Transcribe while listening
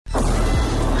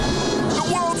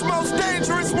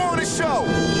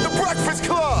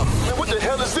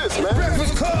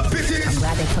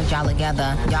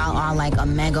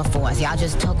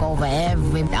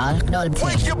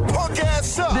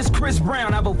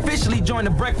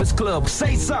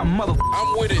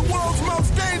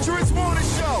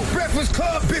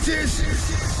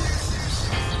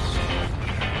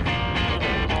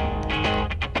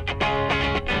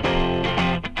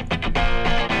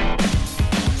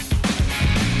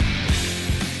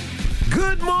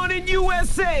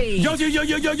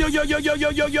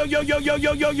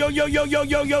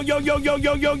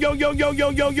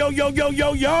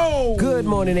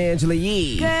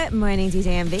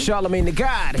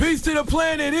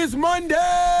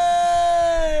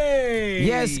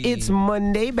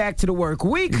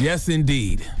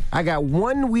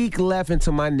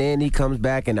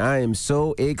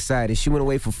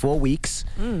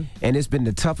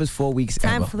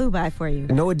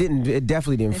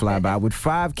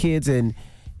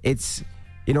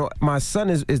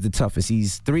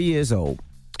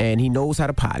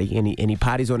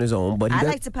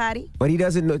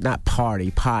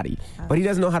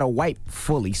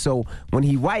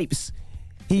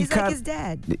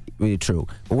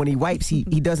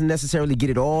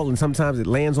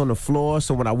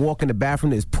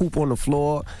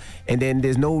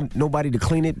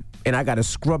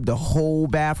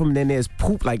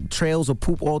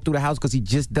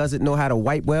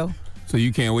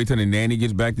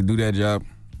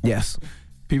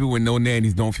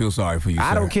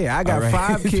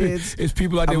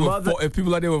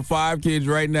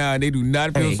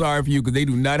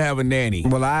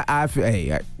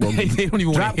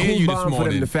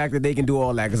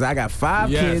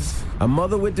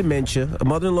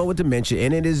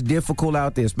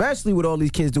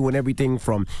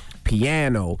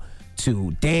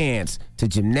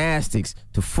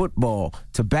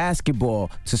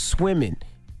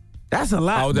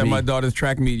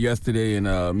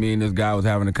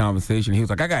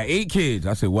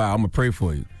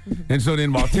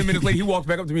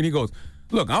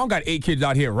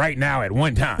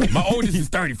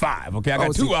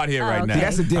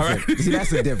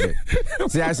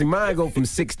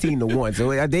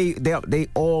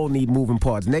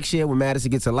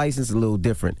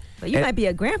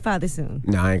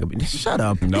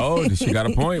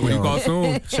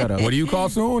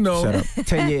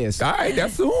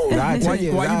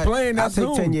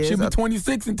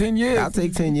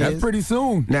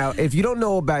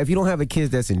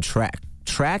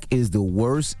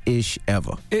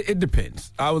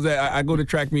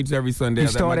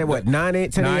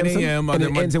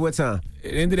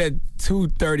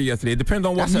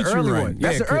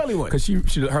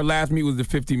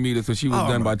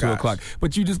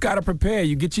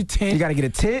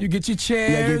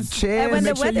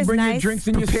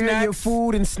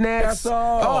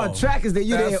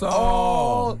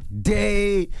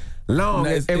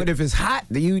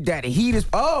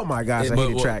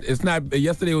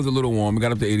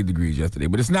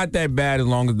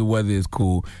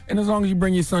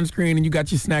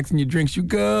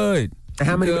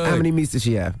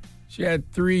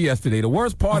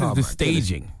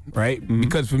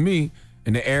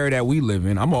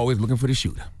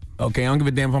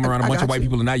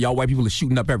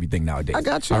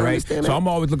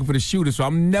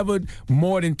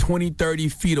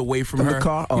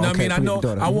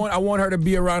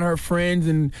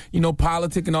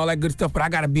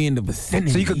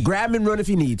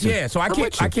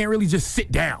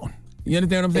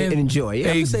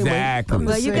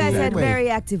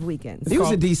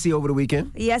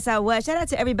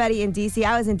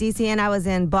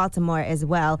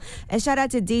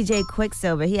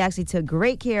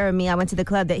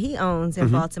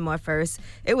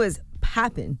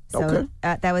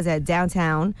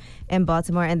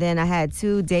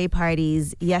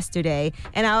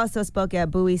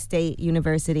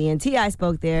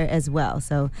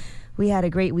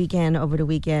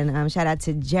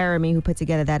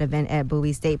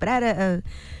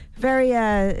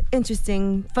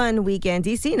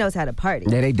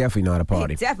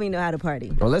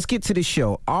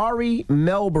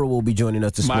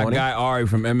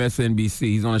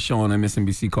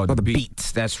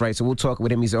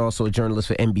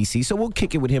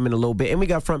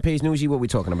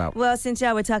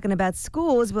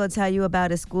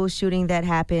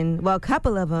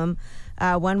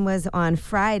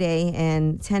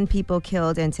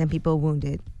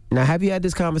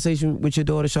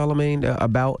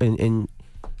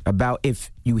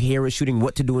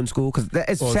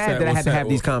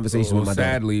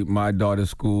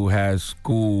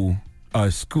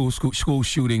school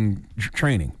shooting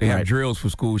training. They have drills for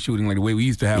school shooting, like the way we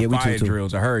used to have fire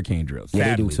drills or hurricane drills. Yeah,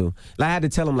 sadly. they do too. Like, I had to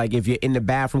tell them, like, if you're in the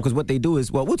bathroom, because what they do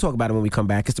is, well, we'll talk about it when we come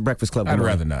back. It's the Breakfast Club. I'd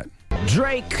rather not.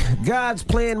 Drake, God's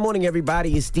Plan. Morning,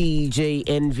 everybody. It's DJ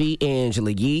Envy,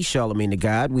 Angela Yee, Charlamagne the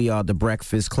God. We are the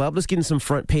Breakfast Club. Let's get in some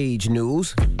front page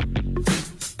news.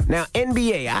 Now,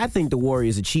 NBA, I think the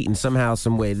Warriors are cheating somehow,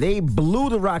 some way. They blew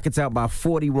the Rockets out by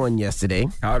 41 yesterday.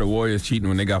 How are the Warriors cheating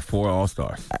when they got 4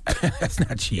 All-Stars? That's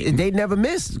not cheating. They never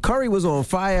missed. Curry was on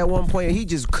fire at one point.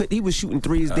 He was shooting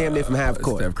threes damn near from half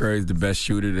court. Steph Curry is the best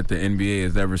shooter that the NBA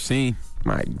has ever seen.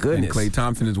 My goodness. And Klay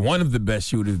Thompson is one of the best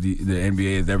shooters the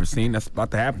NBA has ever seen. That's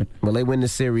about to happen. Well, they win the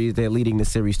series. They're leading the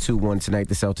series 2-1 tonight.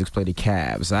 The Celtics play the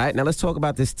Cavs. All right, now let's talk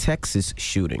about this Texas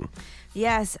shooting.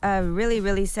 Yes, a really,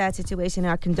 really sad situation.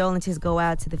 Our condolences go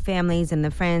out to the families and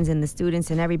the friends and the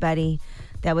students and everybody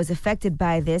that was affected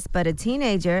by this. But a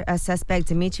teenager, a suspect,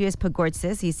 Demetrius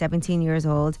Pagortzis, he's 17 years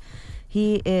old.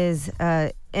 He is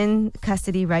in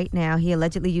custody right now. He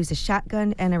allegedly used a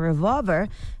shotgun and a revolver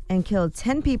and killed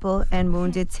 10 people and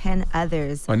wounded 10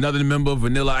 others. Another member of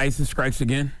Vanilla Ice strikes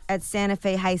again? At Santa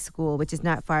Fe High School, which is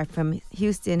not far from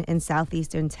Houston in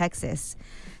southeastern Texas.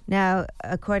 Now,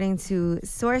 according to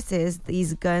sources,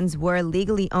 these guns were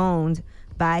legally owned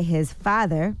by his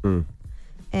father.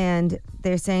 And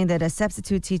they're saying that a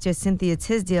substitute teacher, Cynthia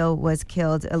Tisdale, was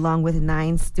killed along with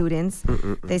 9 students.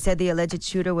 They said the alleged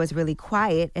shooter was really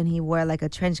quiet and he wore like a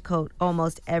trench coat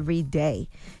almost every day.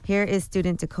 Here is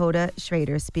student Dakota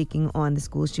Schrader speaking on the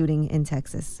school shooting in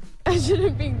Texas. I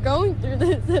shouldn't be going through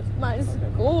this at my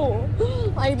school.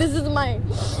 Like, this is my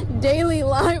daily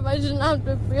life. I shouldn't have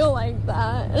to feel like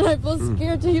that. And I feel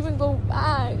scared to even go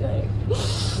back. Like,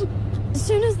 as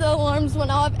soon as the alarms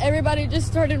went off, everybody just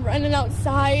started running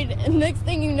outside. And next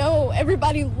thing you know,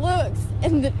 everybody looks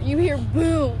and you hear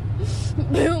boom,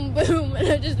 boom, boom. And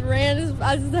I just ran as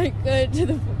fast as I could to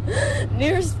the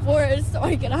nearest forest so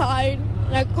I could hide.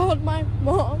 And I called my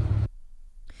mom.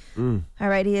 All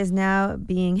right, he is now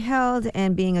being held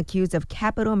and being accused of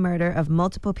capital murder of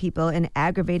multiple people and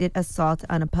aggravated assault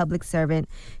on a public servant.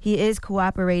 He is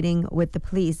cooperating with the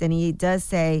police, and he does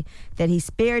say that he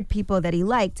spared people that he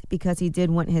liked because he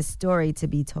did want his story to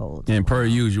be told. And per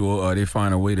usual, they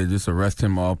find a way to just arrest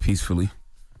him all peacefully.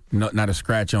 Not a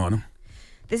scratch on him.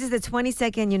 This is the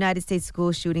 22nd United States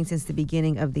school shooting since the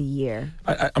beginning of the year.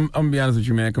 I'm going to be honest with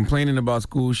you, man. Complaining about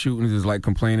school shootings is like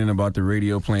complaining about the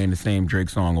radio playing the same Drake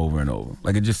song over and over.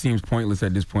 Like, it just seems pointless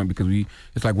at this point because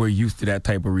it's like we're used to that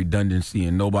type of redundancy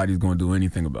and nobody's going to do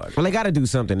anything about it. Well, they got to do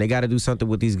something. They got to do something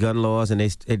with these gun laws, and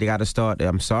they got to start,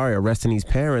 arresting these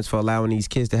parents for allowing these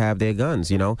kids to have their guns,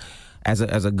 you know. As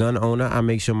a gun owner, I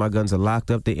make sure my guns are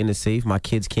locked up, they're in the safe, my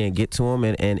kids can't get to them,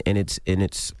 and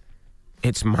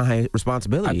it's my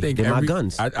responsibility. They're my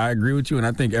guns. I agree with you, and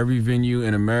I think every venue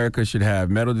in America should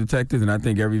have metal detectors, and I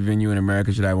think every venue in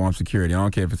America should have armed security. I don't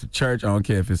care if it's a church. I don't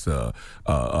care if it's a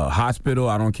hospital.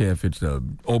 I don't care if it's a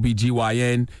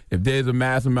OBGYN. If there's a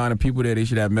mass amount of people there, they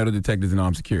should have metal detectors and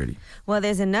armed security. Well,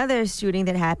 there's another shooting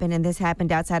that happened, and this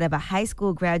happened outside of a high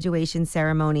school graduation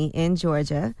ceremony in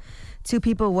Georgia. 2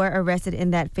 people were arrested in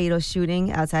that fatal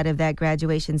shooting outside of that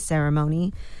graduation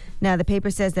ceremony. Now, the paper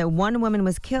says that 1 woman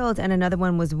was killed and another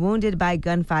one was wounded by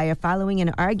gunfire following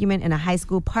an argument in a high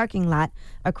school parking lot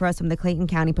across from the Clayton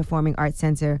County Performing Arts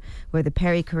Center, where the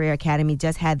Perry Career Academy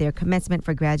just had their commencement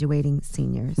for graduating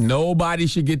seniors. Nobody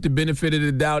should get the benefit of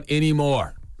the doubt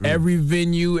anymore. Every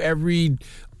venue, every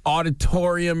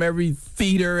auditorium, every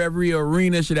theater, every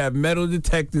arena should have metal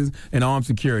detectors and armed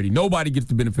security. Nobody gets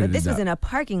the benefit of the doubt. But this was in a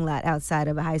parking lot outside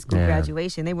of a high school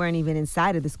graduation. They weren't even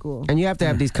inside of the school. And you have to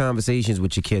have these conversations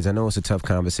with your kids. I know it's a tough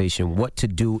conversation. What to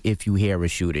do if you hear a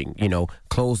shooting. You know,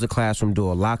 close the classroom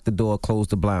door, lock the door, close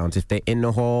the blinds. If they're in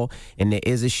the hall and there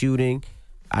is a shooting,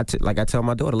 I tell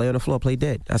my daughter, lay on the floor, play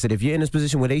dead. I said, if you're in this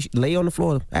position where they lay on the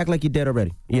floor, act like you're dead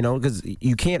already. You know, because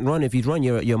you can't run. If you run,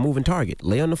 you're a moving target.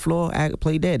 Lay on the floor,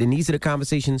 play dead. And these are the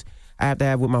conversations I have to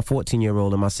have with my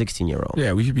 14-year-old and my 16-year-old.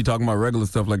 Yeah, we should be talking about regular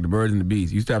stuff like the birds and the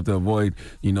bees. You used to have to avoid,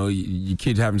 your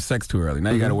kids having sex too early. Now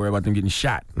you got to worry about them getting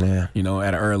shot, at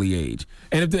an early age.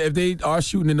 And if they are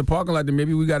shooting in the parking lot, then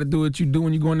maybe we got to do what you do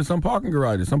when you go into some parking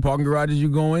garages. Some parking garages you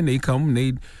go in, they come,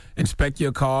 they inspect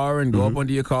your car and go up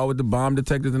under your car with the bomb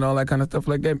detectors and all that kind of stuff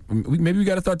like that. Maybe we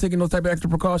got to start taking those type of extra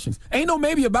precautions. Ain't no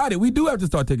maybe about it. We do have to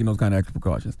start taking those kind of extra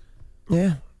precautions.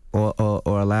 Yeah. Or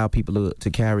allow people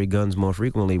to carry guns more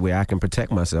frequently where I can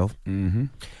protect myself. Mm-hmm.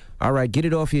 All right, get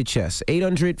it off your chest.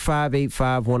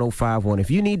 800-585-1051. If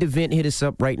you need to vent, hit us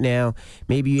up right now.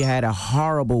 Maybe you had a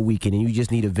horrible weekend and you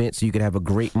just need a vent so you could have a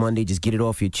great Monday. Just get it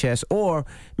off your chest. Or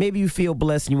maybe you feel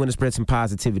blessed and you want to spread some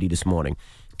positivity this morning.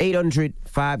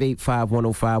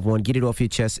 800-585-1051. Get it off your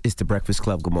chest. It's The Breakfast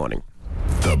Club. Good morning.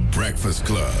 The Breakfast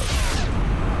Club.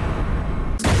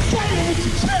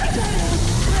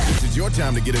 This is your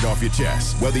time to get it off your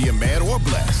chest, whether you're mad or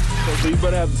blessed. So you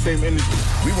better have the same energy.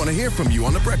 We want to hear from you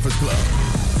on The Breakfast Club.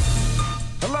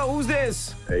 Hello, who's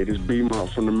this? Hey, this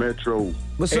B-Mont from the Metro.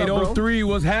 What's up, bro? 803,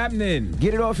 what's happening?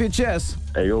 Get it off your chest.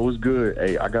 Hey, yo, what's good?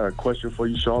 Hey, I got a question for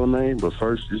you, Charlamagne, but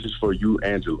first, this is for you,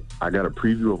 Angela. I got a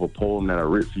preview of a poem that I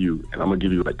wrote for you, and I'm going to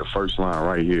give you, like, the first line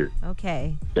right here.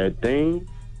 Okay. That thing...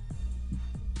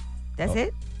 That's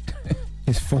it?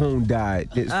 His phone died.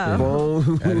 His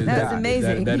phone That was died.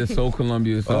 amazing. That is so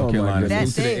Columbia, South my Carolina.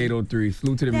 goodness. Salute to the 803.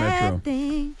 Salute to the Metro. That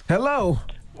thing. Hello,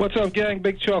 What's up, gang?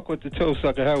 Big Chuck with the Toe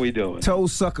Sucker. How we doing? Toe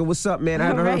Sucker. What's up, man? I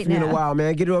haven't All heard right from you in a now. while,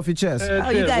 man. Get it off your chest.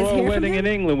 That's you it. guys Royal hear from wedding him?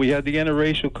 in England. We had the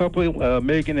interracial couple,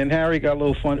 Meghan and Harry. Got a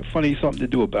little funny something to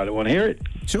do about it. Want to hear it?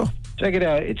 Sure. Check it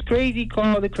out. It's Crazy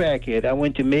Carl the Crackhead. I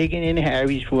went to Meghan and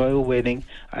Harry's royal wedding.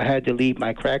 I had to leave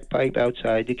my crack pipe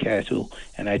outside the castle,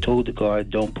 and I told the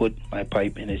guard, don't put my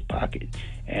pipe in his pocket.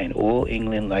 And all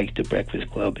England likes the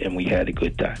Breakfast Club, and we had a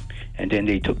good time. And then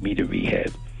they took me to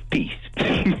rehab. Peace.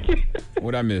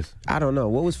 What I miss? I don't know.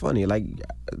 What was funny? Like,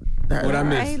 What I All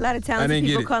miss? right, a lot of I talented didn't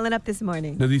get people it. calling up this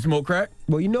morning. Does he smoke crack?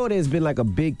 well, you know, there's been like a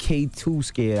big K2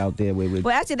 scare out there with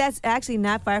Well, actually, that's actually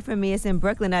not far from me. It's in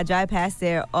Brooklyn. I drive past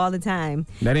there all the time.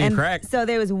 That ain't And crack. So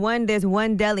there's one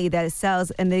deli that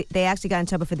sells, and they actually got in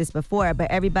trouble for this before,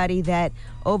 but everybody that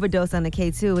overdosed on the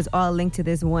K2 is all linked to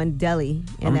this one deli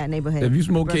in that neighborhood. If you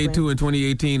smoke Brooklyn. K2 in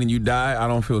 2018 and you die, I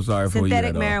don't feel sorry for you Synthetic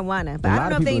at all. marijuana. But A I lot don't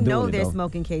know of if they people are know doing it, they're though.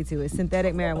 smoking K2. It's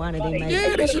synthetic marijuana. They might.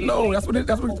 Yeah, they should know. That's what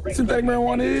synthetic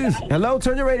marijuana is. Hello,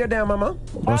 turn your radio down, mama.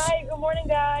 Hi, good morning,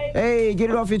 guys. Hey, get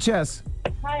it off your chest.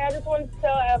 Hi, I just wanted to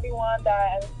tell everyone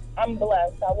that I'm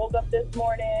blessed. I woke up this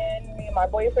morning, me and my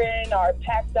boyfriend are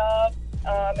packed up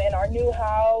in our new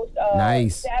house.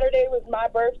 Nice. Saturday was my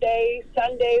birthday.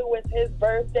 Sunday was his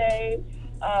birthday.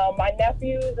 My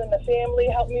nephews and the family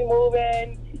helped me move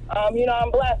in.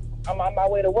 I'm blessed. I'm on my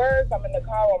way to work. I'm in the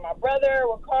car with my brother.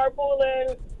 We're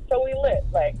carpooling. So we lit.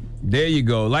 Like, There you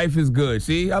go. Life is good.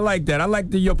 See, I like that. I like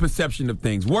your perception of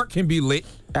things. Work can be lit.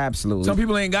 Absolutely. Some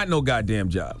people ain't got no goddamn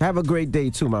job. Have a great day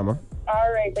too, mama.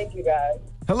 all right, thank you, guys.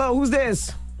 Hello, who's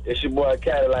this? It's your boy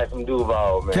Cadillac from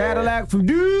Duval, man. Cadillac from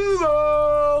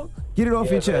Duval. Get it off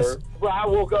your chest. Well, I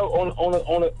woke up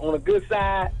on a good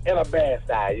side and a bad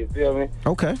side. You feel me?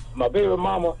 Okay. My baby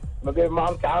mama, I'm just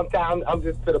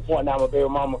to the point now. My baby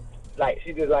mama, like,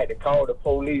 she just like to call the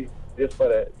police just for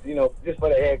the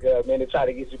heck of it, man, to try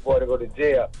to get your boy to go to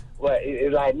jail. But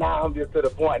it's like now I'm just to the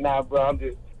point now, bro. I'm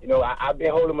just, I've been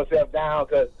holding myself down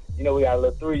because, we got a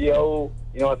little 3-year-old.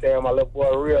 You know what I'm saying? My little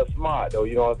boy real smart, though.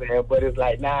 You know what I'm saying? But it's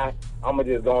like, nah, I'm going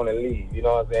to just go on and leave. You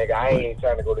know what I'm saying? I ain't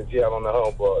trying to go to jail on the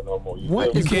homeboy no more.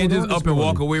 What You is can't going just on up this and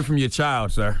walk morning? away from your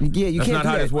child, sir. Yeah, you That's can't not do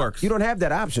how that. this works. You don't have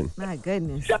that option. My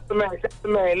goodness. Shut the man,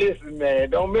 listen, man.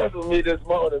 Don't mess with me this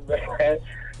morning, man.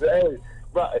 Hey,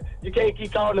 bro, you can't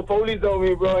keep calling the police on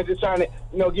me, bro, and just trying to,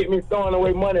 get me throwing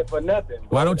away money for nothing. Bro.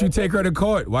 Why don't you take her to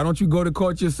court? Why don't you go to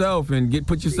court yourself and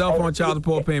put yourself on child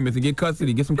support payments and get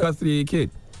some custody of your kid?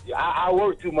 I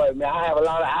work too much, man. I have a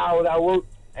lot of hours I work,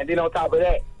 and then on top of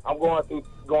that, I'm going to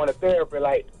therapy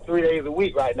like 3 days a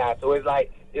week right now. So it's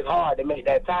like it's hard to make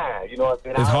that time. You know what I'm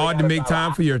saying? It's hard to make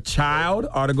time for your child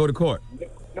or to go to court?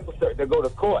 To go to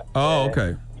court. Oh, man.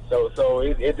 okay. So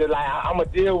it's just like I'm gonna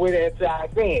deal with it until I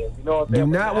can. You know what I'm Do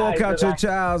saying? not walk out your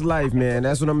child's life, man.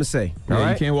 That's what I'm gonna say. All Yeah,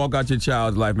 right. you can't walk out your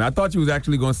child's life, man. I thought you was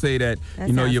actually going to say that,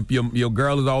 your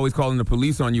girl is always calling the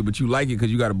police on you, but you like it because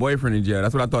you got a boyfriend in jail.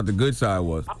 That's what I thought the good side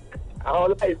was. I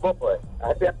don't like boy.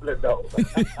 I definitely don't.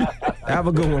 Have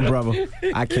a good one, brother.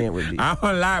 I can't with you. I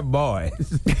don't like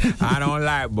boys. I don't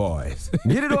like boys.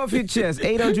 Get it off your chest.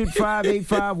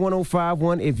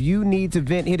 800-585-1051. If you need to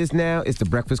vent, hit us now. It's The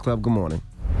Breakfast Club. Good morning.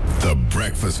 The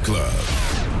Breakfast Club.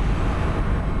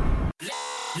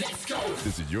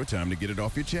 This is your time to get it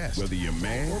off your chest, whether you're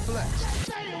mad or blessed.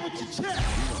 Say it with your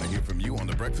chest. We want to hear from you on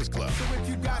The Breakfast Club. So if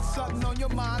you got something on your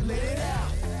mind, let it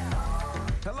out.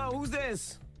 Hello, who's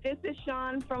this? This is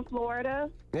Sean from Florida.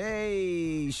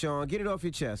 Hey, Sean, get it off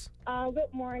your chest.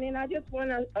 Good morning. I just want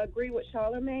to agree with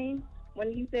Charlamagne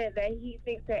when he said that he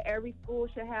thinks that every school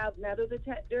should have metal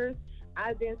detectors.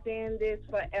 I've been saying this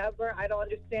forever. I don't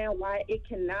understand why it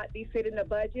cannot be fit in the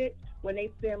budget when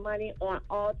they spend money on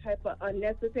all type of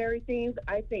unnecessary things.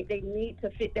 I think they need to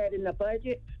fit that in the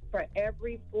budget for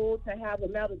every school to have a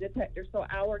metal detector so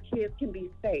our kids can be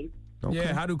safe. Okay.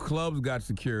 Yeah, how do clubs got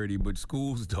security but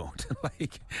schools don't?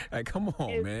 like come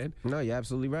on, man. No, you're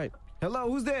absolutely right. Hello,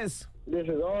 who's this? This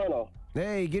is Arnold.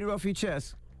 Hey, get it off your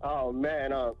chest. Oh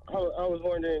man, I was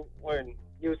wondering when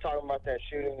you was talking about that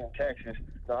shooting in Texas.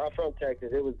 So I'm from Texas.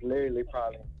 It was literally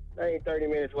probably 30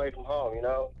 minutes away from home, you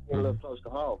know, a little close to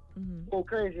home. Going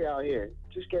crazy out here.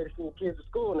 Just scared to send your kids to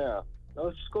school now.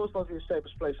 No, school's supposed to be the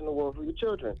safest place in the world for your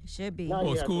children. Should be.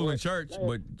 Well, school and church,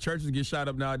 but churches get shot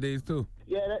up nowadays too.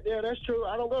 Yeah, that's true.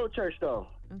 I don't go to church though.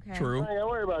 Okay. True. I ain't gotta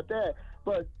worry about that.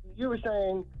 But you were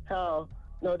saying how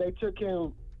they took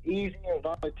him easy and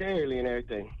voluntarily and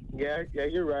everything. Yeah,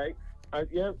 you're right.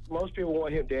 Most people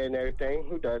want him dead and everything.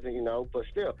 Who doesn't, you know? But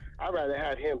still, I'd rather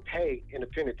have him pay in the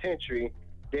penitentiary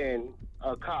than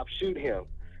a cop shoot him.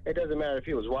 It doesn't matter if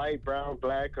he was white, brown,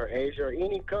 black, or Asian, or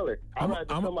any color. I'd rather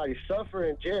somebody suffer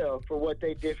in jail for what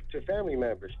they did to family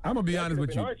members. I'm going to be honest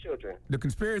with you. Our children. The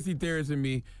conspiracy theorist in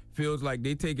me feels like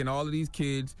they taking all of these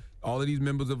kids, all of these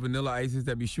members of Vanilla ISIS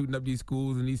that be shooting up these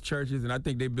schools and these churches, and I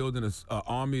think they're building an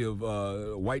army of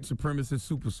white supremacist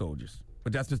super soldiers.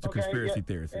 But that's just a conspiracy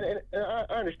theorist. And I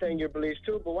understand your beliefs,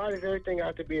 too, but why does everything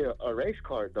have to be a race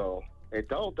card, though? It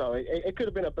don't, though. It could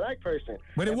have been a black person.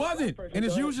 But it wasn't. And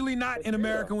it's usually not in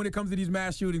America when it comes to these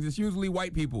mass shootings. It's usually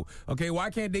white people. Okay, why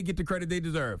can't they get the credit they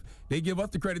deserve? They give us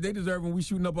the credit they deserve when we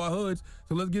shooting up our hoods,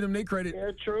 so let's give them their credit.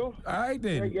 Yeah, true. All right,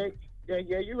 then.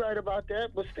 Yeah, you're right about that,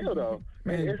 but still, though.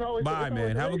 Man, it's always,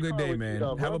 man. Have a good day, man.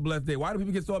 Though, have a blessed day. Why do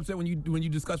people get so upset when you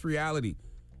discuss reality?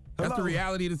 That's the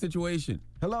reality of the situation.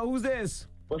 Hello, who's this?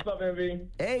 What's up, MV?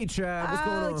 Hey, Trav. What's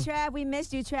going on? Trav, we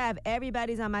missed you, Trav.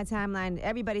 Everybody's on my timeline.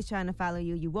 Everybody's trying to follow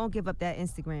you. You won't give up that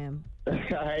Instagram.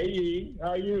 Hey, how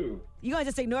are you? You gonna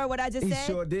just ignore what I just said? He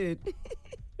sure did.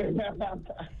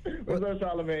 What's up,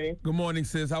 Charlamagne? Good morning,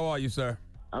 sis. How are you, sir?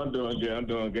 I'm doing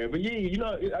good. But you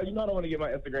know I don't want to get my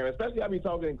Instagram, especially I be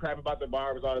talking crap about the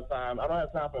barbers all the time. I don't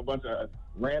have time for a bunch of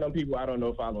random people I don't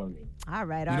know following me. All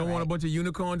right, You don't want a bunch of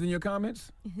unicorns in your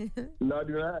comments? No, I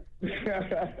do not.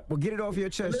 Well, get it off your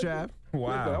chest, Trav. Wow.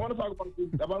 Listen, I want to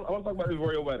talk about this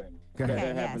royal wedding. Okay,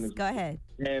 yes, go ahead.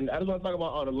 And I just want to talk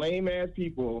about all the lame-ass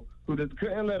people who just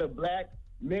couldn't let a black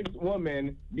mixed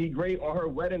woman be great on her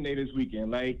wedding day this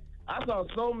weekend. Like, I saw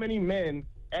so many men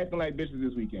acting like bitches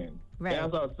this weekend. Right. And I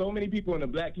saw so many people in the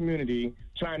black community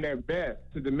trying their best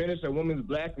to diminish a woman's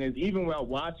blackness, even while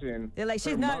watching. They're like,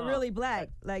 she's not really black.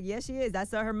 Like, yes, she is. I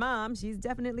saw her mom. She's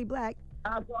definitely black.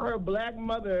 I saw her black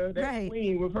mother, that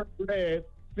queen with her dreads,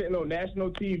 sitting on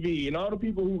national TV, and all the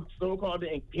people who so-called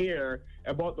didn't care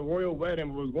about the royal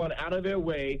wedding was going out of their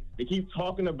way. They keep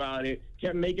talking about it,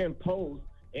 kept making posts,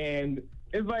 and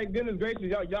it's like, goodness gracious,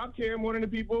 y'all care more than the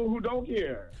people who don't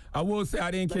care. I will say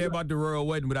I didn't care about the royal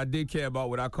wedding, but I did care about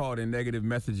what I call the negative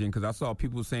messaging, because I saw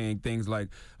people saying things like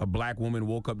a black woman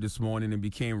woke up this morning and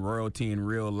became royalty in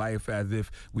real life, as if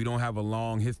we don't have a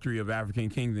long history of African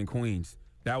kings and queens.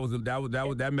 That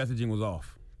messaging was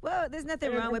off. Well, there's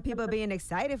nothing wrong with people being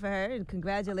excited for her, and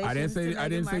congratulations. I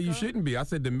didn't say you shouldn't be. I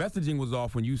said the messaging was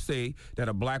off when you say that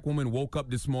a black woman woke up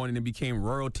this morning and became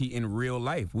royalty in real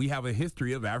life. We have a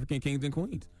history of African kings and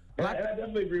queens. And I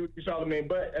definitely agree with you, Charlamagne,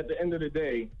 but at the end of the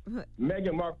day,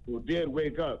 Meghan Markle did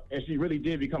wake up, and she really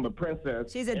did become a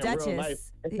princess. She's a duchess. Real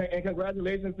life. And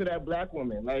congratulations to that black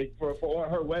woman, like, for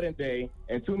her wedding day,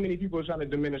 and too many people are trying to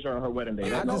diminish her on her wedding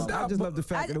day. I just love the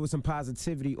fact that there was some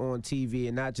positivity on TV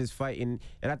and not just fighting,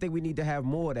 and I think we need to have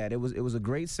more of that. It was a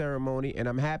great ceremony, and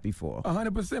I'm happy for her.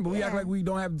 100%, but we act like we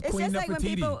don't have Queen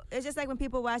Nefertiti. It's just like when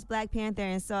people watched Black Panther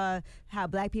and saw how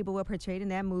black people were portrayed in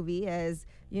that movie as,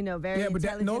 very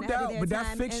intelligent. No doubt, but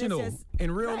that's fictional.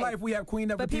 In real life, we have Queen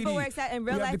Nefertiti. But people were excited. In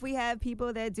real life, we have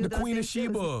people that do the those Queen of things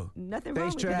Sheba. too. Nothing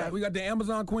wrong with that. We got the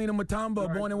Amazon Queen of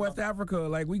Matamba, born in West Africa.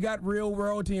 Like, we got real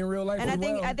royalty in real life. And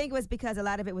I think it was because a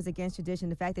lot of it was against tradition.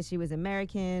 The fact that she was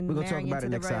American, marrying into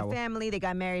the royal family. They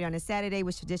got married on a Saturday,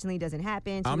 which traditionally doesn't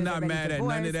happen. I'm not mad at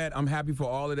none of that. I'm happy for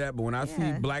all of that. But when I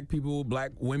see black people,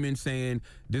 black women saying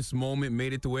this moment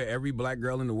made it to where every black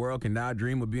girl in the world can now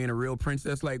dream of being a real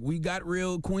princess, like, we got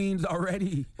real queens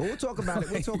already. Well, we'll talk about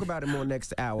it. We'll talk about it more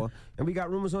next hour. And we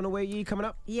got rumors on the way, Yee, coming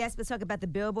up. Yes, we'll talk about the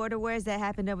Billboard Awards that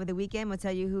happened over the weekend. We'll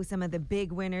tell you who some of the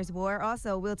big winners were.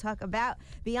 Also, we'll talk about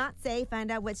Beyonce,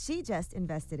 find out what she just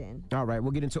invested in. All right,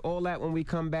 we'll get into all that when we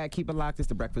come back. Keep it locked. It's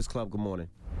The Breakfast Club. Good morning.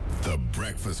 The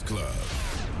Breakfast Club.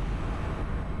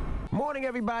 Morning,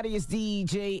 everybody. It's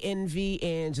DJ Envy,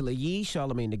 Angela Yee,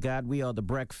 Charlamagne the God. We are The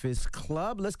Breakfast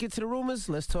Club. Let's get to the rumors.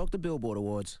 Let's talk the Billboard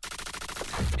Awards.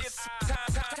 It's time.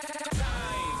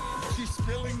 She's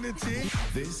spilling the tea.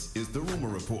 This is the Rumor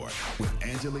Report with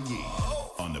Angela Yee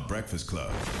on The Breakfast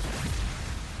Club.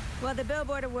 Well, the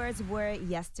Billboard Awards were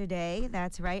yesterday.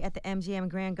 That's right, at the MGM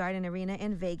Grand Garden Arena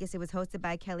in Vegas. It was hosted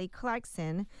by Kelly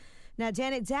Clarkson. Now,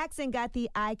 Janet Jackson got the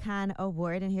Icon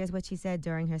Award, and here's what she said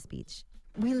during her speech.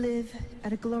 We live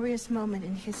at a glorious moment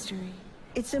in history.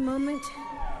 It's a moment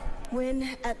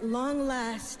when, at long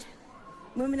last,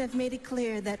 women have made it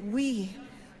clear that we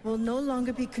will no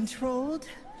longer be controlled,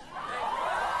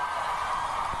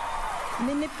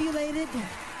 manipulated,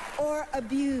 or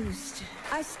abused.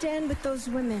 I stand with those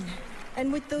women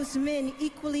and with those men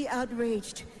equally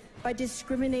outraged by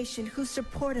discrimination who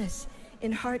support us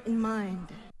in heart and mind.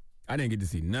 I didn't get to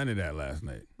see none of that last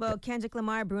night. Well, Kendrick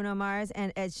Lamar, Bruno Mars,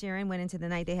 and Ed Sheeran went into the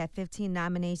night. They had 15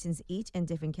 nominations each in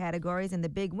different categories, and the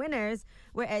big winners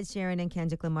were Ed Sheeran and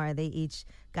Kendrick Lamar. They each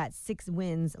got 6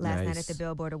 wins last night at the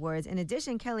Billboard Awards. In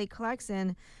addition, Kelly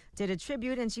Clarkson did a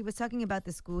tribute, and she was talking about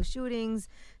the school shootings.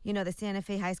 You know, the Santa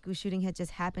Fe High School shooting had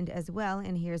just happened as well,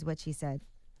 and here's what she said.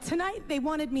 Tonight, they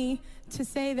wanted me to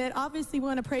say that obviously we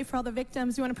want to pray for all the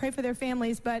victims, we want to pray for their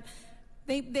families, but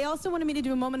they also wanted me to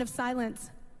do a moment of silence.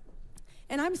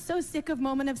 And I'm so sick of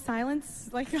moment of silence.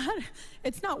 Like, God,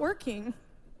 it's not working.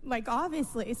 Like,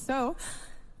 obviously. So,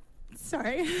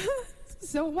 sorry.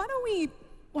 So why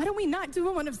don't we not do a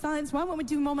moment of silence? Why don't we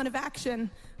do a moment of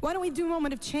action? Why don't we do a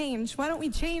moment of change? Why don't we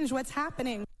change what's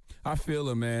happening? I feel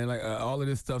it, man. Like all of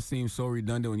this stuff seems so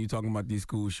redundant when you're talking about these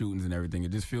school shootings and everything.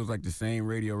 It just feels like the same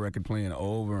radio record playing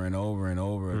over and over and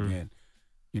over again.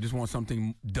 You just want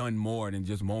something done more than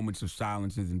just moments of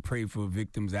silences and pray for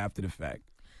victims after the fact.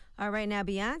 All right, now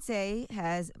Beyonce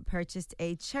has purchased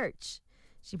a church.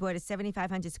 She bought a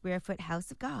 7,500 square foot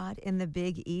house of God in the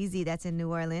Big Easy, that's in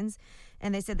New Orleans.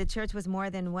 And they said the church was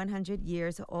more than 100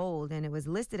 years old, and it was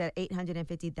listed at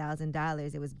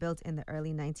 $850,000. It was built in the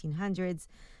early 1900s.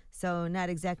 So not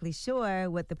exactly sure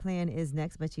what the plan is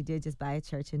next, but she did just buy a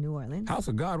church in New Orleans. House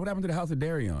of God? What happened to the House of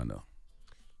Darion, though?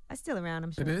 That's still around,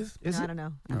 I'm sure. It is? I don't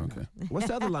know. Okay. What's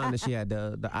the other line that she had?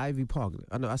 The Ivy Park.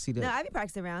 I know. I see that. No, Ivy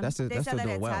Park's around. They sell still that doing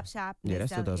at well. Top Shop. Yeah, that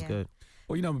still does good.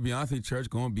 Well, you know, Beyonce church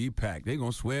going to be packed. They're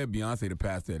going to swear Beyonce the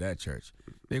pastor of that church.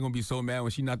 They're going to be so mad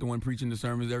when she's not the one preaching the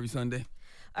sermons every Sunday.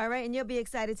 All right, and you'll be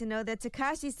excited to know that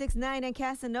Tekashi 6ix9ine and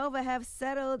Casanova have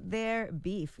settled their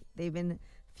beef. They've been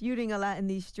feuding a lot in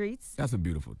these streets. That's a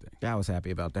beautiful thing. I was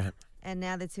happy about that. And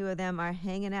now the two of them are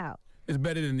hanging out. It's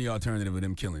better than the alternative of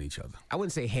them killing each other. I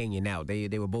wouldn't say hanging out. They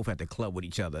were both at the club with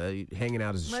each other. Hanging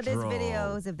out is Well, strong. there's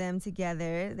videos of them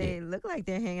together. They look like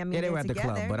they're hanging. I mean, Yeah, they were at the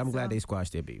together, club, but I'm glad they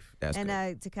squashed their beef. That's and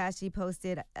good. Tekashi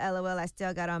posted, LOL, I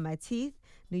still got on my teeth.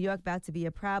 New York about to be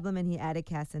a problem, and he added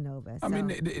Casanova. I mean,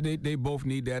 they both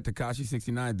need that. Tekashi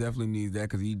 69 definitely needs that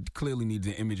because he clearly needs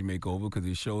an image makeover because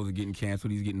his shows are getting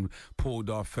canceled. He's getting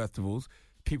pulled off festivals.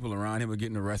 People around him are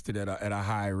getting arrested at a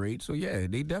high rate. So, yeah,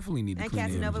 they definitely need to clean their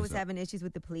Casanova images was up. having issues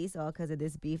with the police all because of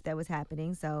this beef that was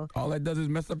happening. So All that does is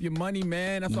mess up your money,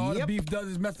 man. That's all the beef does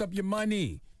is mess up your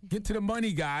money. Get to the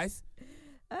money, guys.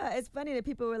 it's funny that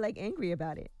people were like angry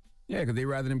about it. Yeah, because they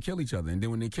rather them kill each other. And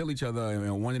then when they kill each other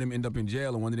and one of them end up in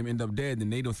jail and one of them end up dead, then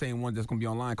they the same ones that's going to be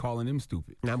online calling them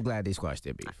stupid. I'm glad they squashed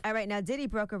their beef. All right, now Diddy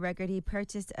broke a record. He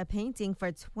purchased a painting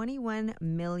for $21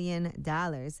 million.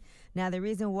 Now, the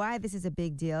reason why this is a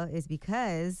big deal is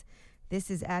because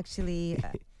this is actually...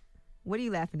 what are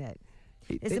you laughing at?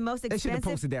 It's the most They should have expensive...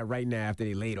 posted that right now after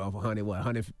they laid off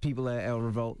 100 people at El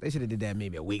Revolt. They should have did that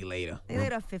maybe a week later. They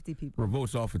laid off 50 people.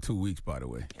 Revolt's off for 2 weeks, by the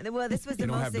way. Well, this was They the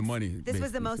don't most have the money, This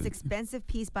was the most basically. expensive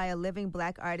piece by a living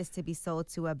black artist to be sold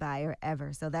to a buyer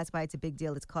ever. So that's why it's a big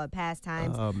deal. It's called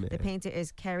Pastimes. Oh, man. The painter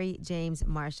is Kerry James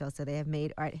Marshall. So they have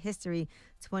made art history.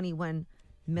 $21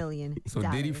 million. So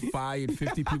Diddy fired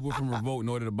 50 people from Revolt in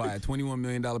order to buy a $21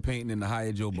 million painting and to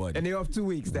hire Joe Budden. And they off 2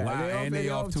 weeks now. Wow, and they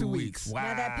off 2 weeks. Wow.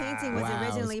 Now, that painting was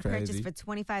originally that's purchased crazy. for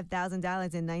 $25,000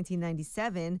 in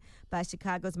 1997 by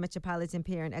Chicago's Metropolitan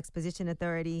Pier and Exposition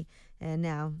Authority, and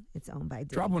now it's owned by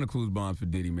Diddy. Drop on the clues bombs for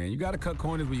Diddy, man. You got to cut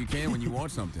corners where you can when you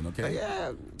want something, okay?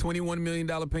 Yeah. $21 million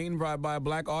painting by a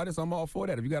black artist, I'm all for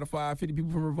that. If you got to fire 50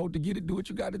 people from Revolt to get it, do what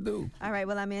you got to do. All right,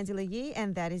 well, I'm Angela Yee,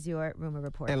 and that is your Rumor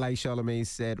Report. And like Charlamagne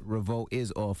said, Revolt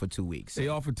is off for 2 weeks. They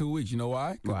off for 2 weeks. You know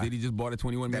why? Because Why? Diddy just bought a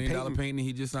 $21 That million painting- painting and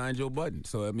he just signed Joe Budden.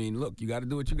 So, I mean, look, you got to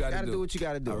do what you got to do. Gotta do what you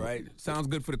gotta do. All right? Sounds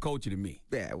good for the culture to me.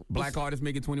 Yeah. Black artist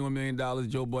making $21 million.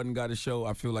 Joe Budden got a show.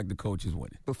 I feel like the coach is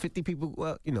winning. But 50 people,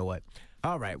 well, you know what?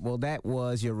 All right, well, that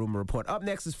was your Rumor Report. Up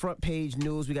next is Front Page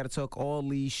News. We got to talk all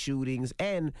these shootings.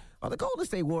 And the Golden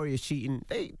State Warriors cheating.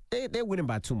 They're winning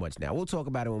by too much now. We'll talk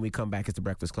about it when we come back. It's The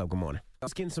Breakfast Club. Good morning.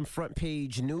 Let's get in some Front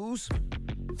Page News.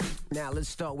 Now, let's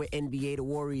start with NBA. The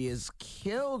Warriors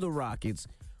killed the Rockets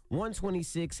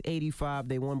 126-85.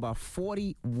 They won by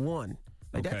 41.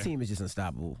 Like, that Okay. team is just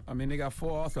unstoppable. I mean, they got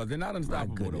 4 All-Stars. They're not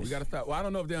unstoppable, though. goodness. We got to stop. Well, I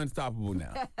don't know if they're unstoppable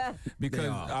now. They Because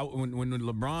are. when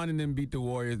LeBron and them beat the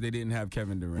Warriors, they didn't have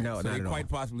Kevin Durant. No, so not they at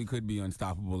quite all. possibly could be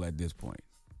unstoppable at this point.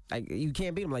 Like, you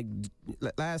can't beat him. Like,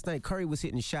 last night, Curry was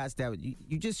hitting shots that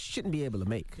you just shouldn't be able to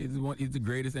make. He's the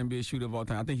greatest NBA shooter of all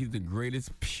time. I think he's the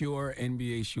greatest pure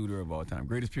NBA shooter of all time.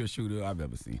 Greatest pure shooter I've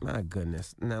ever seen. My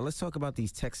goodness. Now, let's talk about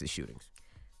these Texas shootings.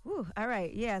 Ooh, all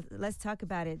right, yeah, let's talk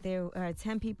about it. There are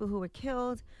 10 people who were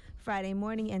killed Friday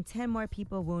morning and 10 more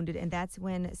people wounded, and that's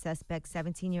when suspect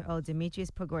 17-year-old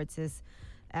Demetrius Pogortzis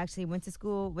actually went to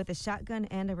school with a shotgun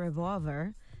and a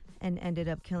revolver and ended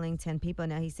up killing 10 people.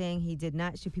 Now, he's saying he did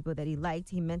not shoot people that he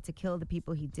liked. He meant to kill the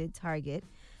people he did target,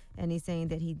 and he's saying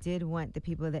that he did want the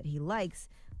people that he likes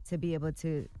to be able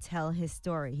to tell his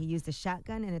story. He used a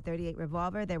shotgun and a .38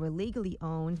 revolver that were legally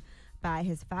owned by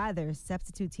his father.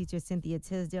 Substitute teacher Cynthia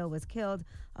Tisdale was killed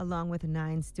along with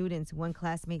 9 students. One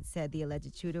classmate said the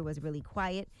alleged shooter was really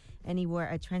quiet and he wore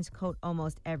a trench coat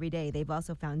almost every day. They've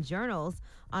also found journals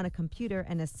on a computer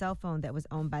and a cell phone that was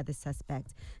owned by the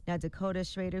suspect. Now, Dakota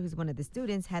Schrader, who's one of the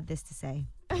students, had this to say.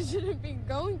 I shouldn't be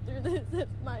going through this at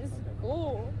my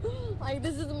school. Like,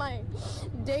 this is my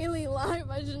daily life.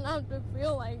 I shouldn't have to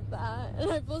feel like that.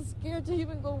 And I feel scared to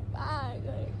even go back.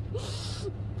 Like,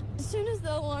 as soon as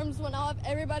the alarms went off,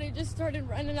 everybody just started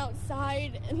running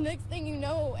outside. And next thing you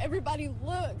know, everybody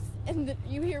looks and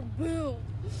you hear boom,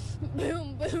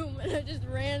 boom, boom. And I just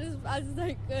ran as fast as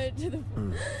I could to the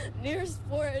nearest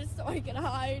forest so I could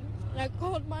hide. And I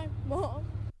called my mom.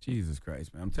 Jesus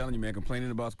Christ, man. I'm telling you, man,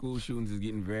 complaining about school shootings is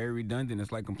getting very redundant.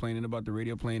 It's like complaining about the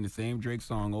radio playing the same Drake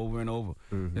song over and over.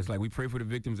 Mm-hmm. It's like we pray for the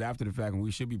victims after the fact, and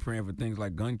we should be praying for things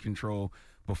like gun control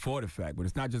before the fact. But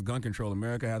it's not just gun control.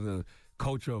 America has a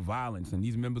culture of violence, and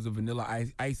these members of Vanilla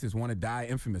ISIS want to die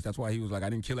infamous. That's why he was like, I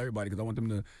didn't kill everybody because I want them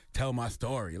to tell my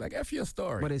story. Like, F your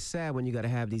story. But it's sad when you got to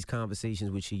have these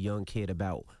conversations with your young kid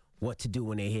about what to do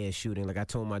when they hear shooting. Like I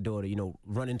told my daughter,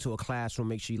 run into a classroom,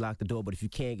 make sure you lock the door. But if you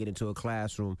can't get into a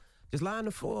classroom, just lie on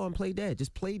the floor and play dead.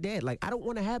 Just play dead. Like, I don't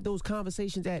want to have those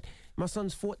conversations at my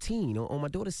son's 14 or my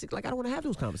daughter's 6. Like, I don't want to have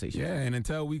those conversations. Yeah, and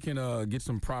until we can get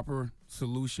some proper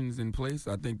solutions in place,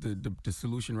 I think the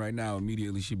solution right now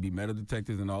immediately should be metal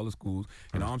detectors in all the schools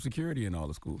and armed security in all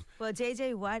the schools. Well,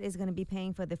 J.J. Watt is going to be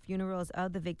paying for the funerals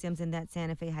of the victims in that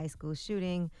Santa Fe high school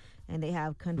shooting, and they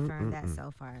have confirmed that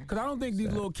so far. Because I don't think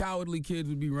these little cowardly kids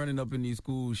would be running up in these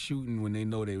schools shooting when they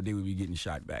know they would be getting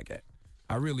shot back at.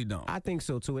 I really don't. I think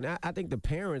so, too. And I think the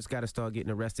parents got to start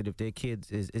getting arrested if their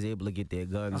kids is able to get their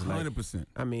guns. 100%. Like,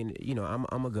 I mean,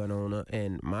 I'm a gun owner,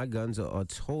 and my guns are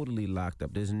totally locked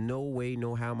up. There's no way,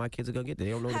 no how my kids are going to get there.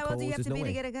 They don't know the codes. How old do you have to be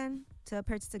to get a gun, to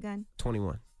purchase a gun?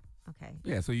 21. Okay.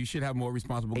 Yeah, so you should have more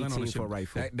responsible gun 18 ownership. for a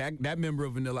rifle. That member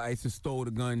of Vanilla ISIS stole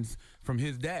the guns from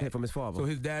his dad. Yeah, from his father. So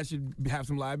his dad should have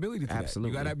some liability to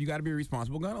Absolutely. that. You got to be a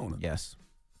responsible gun owner. Yes.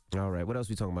 All right. What else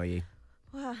we talking about, Ye?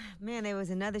 Well, man, there was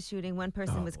another shooting. One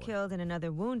person was killed and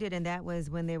another wounded, and that was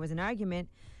when there was an argument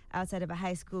outside of a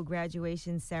high school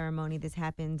graduation ceremony. This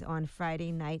happened on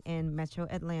Friday night in Metro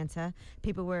Atlanta.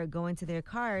 People were going to their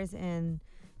cars, and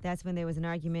that's when there was an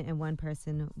argument, and one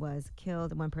person was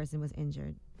killed and one person was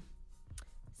injured.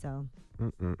 So.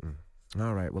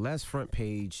 All right. Well, that's front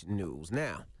page news.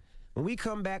 Now, when we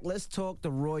come back, let's talk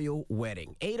the royal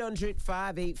wedding.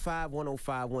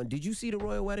 800-585-1051. Did you see the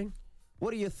royal wedding?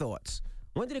 What are your thoughts?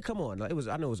 When did it come on? I know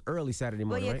it was early Saturday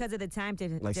morning, Well, yeah, right? because of the time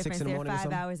difference. Like 6 in the morning or They're 5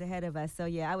 something? hours ahead of us. So,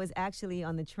 yeah, I was actually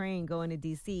on the train going to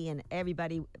D.C., and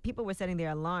people were setting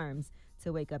their alarms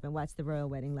to wake up and watch the royal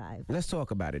wedding live. Let's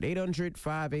talk about it.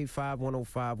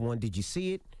 800-585-1051. Did you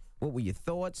see it? What were your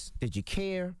thoughts? Did you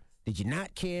care? Did you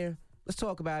not care? Let's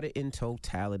talk about it in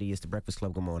totality. It's the Breakfast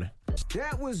Club. Good morning.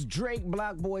 That was Drake,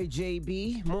 Block Boy,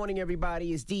 JB. Morning,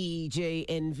 everybody. It's DJ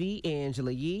NV,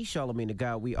 Angela Yee, Charlamagne the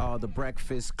God. We are the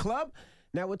Breakfast Club.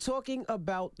 Now, we're talking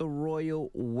about the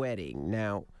royal wedding.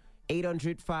 Now,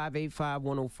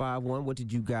 800-585-1051. What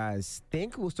did you guys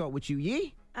think? We'll start with you,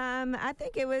 Yee. I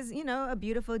think it was, a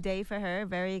beautiful day for her.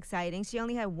 Very exciting. She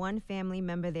only had one family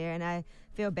member there, and I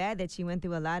feel bad that she went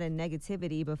through a lot of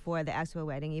negativity before the actual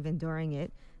wedding, even during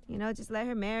it. Just let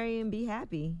her marry and be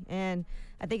happy. And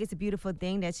I think it's a beautiful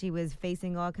thing that she was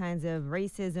facing all kinds of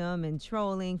racism and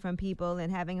trolling from people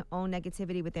and having her own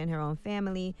negativity within her own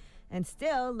family. And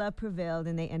still, love prevailed,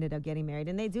 and they ended up getting married.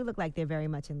 And they do look like they're very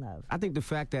much in love. I think the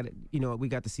fact that, we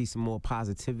got to see some more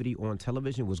positivity on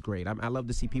television was great. I love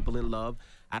to see people in love.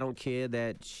 I don't care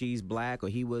that she's black or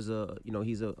he was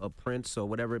he's a prince or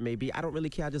whatever it may be. I don't really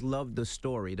care. I just love the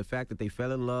story. The fact that they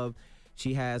fell in love.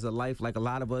 She has a life like a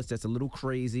lot of us that's a little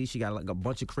crazy. She got like a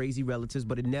bunch of crazy relatives,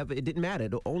 but it didn't matter.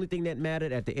 The only thing that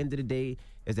mattered at the end of the day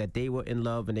is that they were in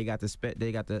love and they got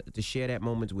to share that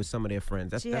moment with some of their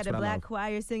friends. She had a black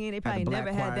choir singing. They probably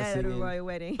never had that at a royal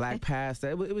wedding. Black pastor.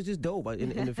 It was just dope.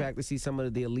 And the fact to see some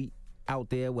of the elite out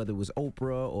there, whether it was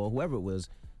Oprah or whoever it was,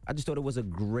 I just thought it was a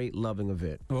great, loving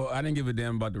event. Well, I didn't give a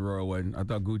damn about the royal wedding. I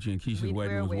thought Gucci and Keisha's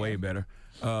wedding was way better.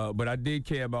 But I did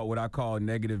care about what I call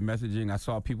negative messaging. I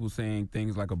saw people saying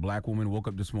things like a black woman woke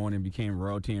up this morning and became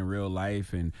royalty in real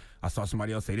life. And I saw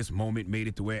somebody else say this moment made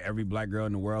it to where every black girl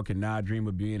in the world can now dream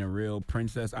of being a real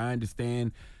princess. I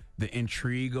understand the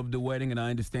intrigue of the wedding, and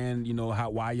I understand,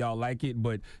 why y'all like it,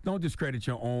 but don't discredit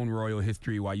your own royal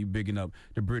history while you bigging up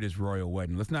the British royal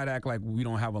wedding. Let's not act like we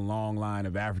don't have a long line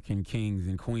of African kings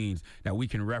and queens that we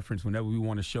can reference whenever we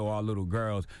want to show our little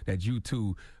girls that you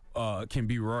too can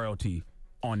be royalty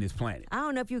on this planet. I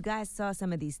don't know if you guys saw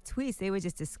some of these tweets. They were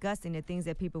just disgusting, the things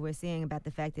that people were saying about the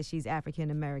fact that she's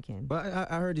African American. But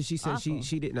I heard that she said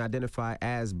she didn't identify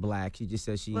as black. She just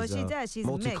said she's she does. She's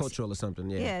multicultural mixed. Or something.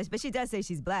 Yeah, but she does say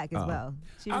she's black as well.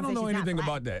 I don't know anything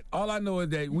about that. All I know is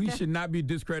that we should not be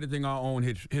discrediting our own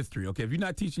history, okay? If you're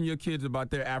not teaching your kids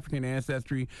about their African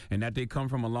ancestry and that they come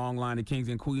from a long line of kings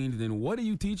and queens, then what are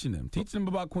you teaching them? Teach them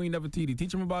about Queen Nefertiti.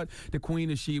 Teach them about the Queen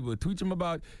of Sheba. Teach them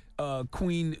about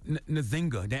Queen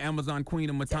Nzinga, the Amazon Queen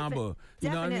of Matamba.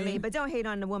 You know what I mean? But don't hate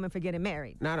on the woman for getting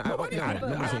married. I'm not hating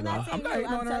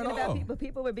on her at all.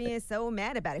 People were being so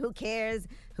mad about it. Who cares?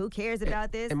 Who cares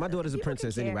about this? And my daughter's a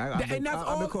princess anyway. I've been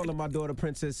calling my daughter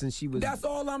princess since she was That's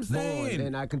all I'm saying. Born,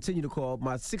 and I continue to call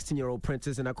my 16-year-old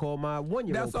princess, and I call my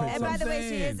 1-year-old princess. And by the way,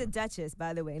 she is a duchess,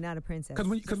 by the way, not a princess.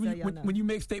 Because when you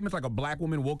make statements like a black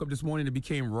woman woke up this morning and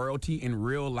became royalty in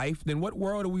real life, then what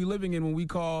world are we living in when we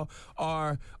call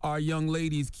our young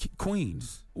ladies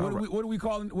queens? What are we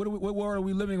calling? What world are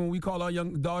we living when we call our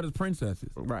young daughters princesses?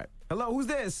 Right. Hello, who's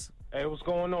this? Hey, what's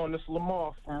going on? This is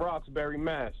Lamar from Roxbury,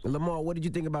 Mass. Lamar, what did you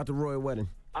think about the royal wedding?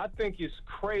 I think it's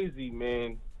crazy,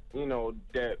 man.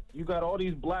 That you got all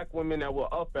these black women that were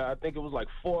up at, I think it was like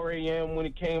 4 a.m. when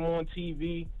it came on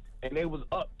TV, and they was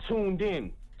up, tuned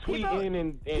in, tweeting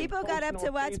and people got up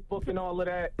to watch Facebook and all of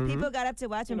that. People got up to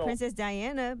watch when Princess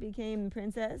Diana became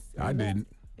princess. I didn't.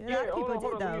 A lot of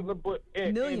people did,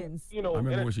 though. Millions. I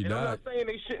remember when she died. I'm not saying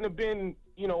they shouldn't have been,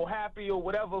 happy or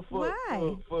whatever for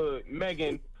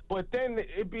Meghan. But then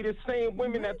it'd be the same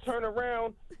women that turn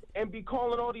around and be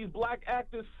calling all these black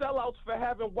actors sellouts for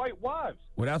having white wives.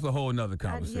 Well, that's a whole nother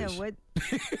conversation.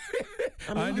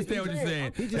 I understand what you're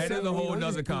saying. That is a whole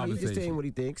nother conversation. He's just saying what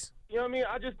he thinks. You know what I mean?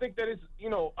 I just think that it's,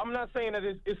 I'm not saying that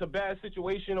it's a bad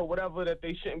situation or whatever, that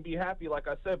they shouldn't be happy, like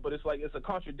I said, but it's like it's a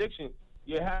contradiction.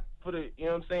 You're happy for the, you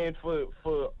know what I'm saying,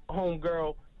 for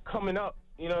homegirl coming up,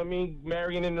 you know what I mean,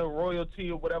 marrying into royalty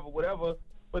or whatever.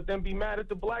 But then be mad at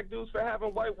the black dudes for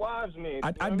having white wives, man.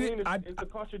 It's a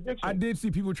contradiction. I did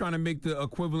see people trying to make the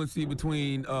equivalency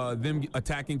between them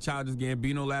attacking Childish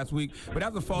Gambino last week, but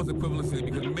that's a false equivalency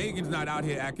because Megan's not out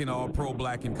here acting all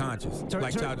pro-black and conscious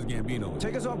like Childish Gambino.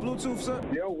 Take us off Bluetooth, sir.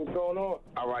 Yo, what's going on?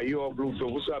 All right, you on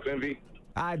Bluetooth. What's up, Envy?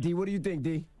 All right, D, what do you think,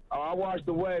 D? I watched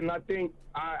the wedding. I think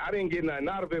I didn't get nothing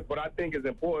out of it, but I think it's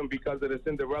important because of the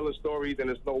Cinderella stories and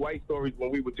the Snow White stories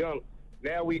when we were young.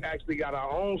 Now we actually got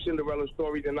our own Cinderella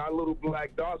stories, and our little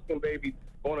black dark-skinned babies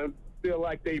want to feel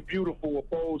like they beautiful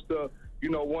opposed to,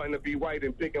 wanting to be white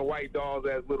and picking white dolls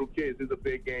as little kids. Is a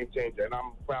big game changer, and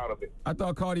I'm proud of it. I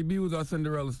thought Cardi B was our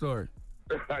Cinderella story.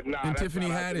 Nah, and Tiffany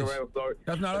Haddish.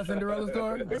 That's not our Cinderella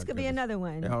story? This could be another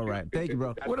one. All right. Thank you,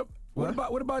 bro.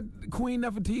 What about Queen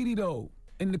Nefertiti, though?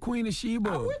 And the Queen of Sheba.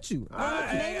 I'm with you.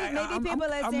 Maybe people are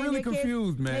saying I'm really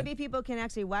confused, man. Maybe people can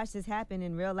actually watch this happen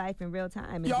in real life, in real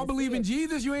time. Y'all believe in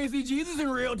Jesus? You ain't see Jesus in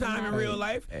real time in real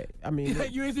life. I mean,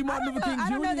 you ain't see Martin Luther King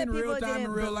Jr. in real time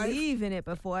in real life. I believe in it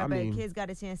before, but kids got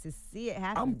a chance to see it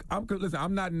happen. Listen,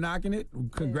 I'm not knocking it.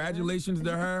 Congratulations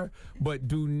to her, but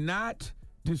do not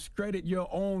discredit your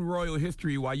own royal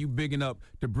history while you bigging up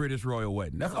the British royal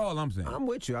wedding. That's all I'm saying. I'm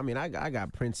with you. I mean, I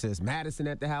got Princess Madison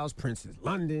at the house, Princess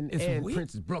London, and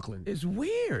Princess Brooklyn. It's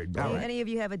weird, bro. Any of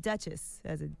you have a duchess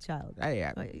as a child?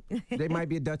 Hey, they might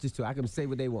be a duchess too. I can say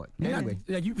what they want. Anyway.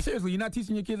 Seriously, you're not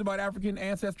teaching your kids about African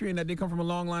ancestry and that they come from a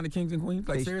long line of kings and queens?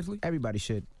 Seriously? Everybody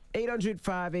should.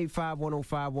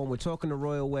 800-585-1051. We're talking the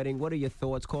royal wedding. What are your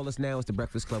thoughts? Call us now. It's The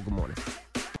Breakfast Club. Good morning.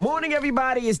 Morning,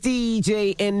 everybody. It's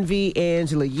DJ Envy,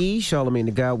 Angela Yee, Charlamagne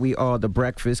the God. We are The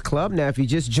Breakfast Club. Now, if you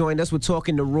just joined us, we're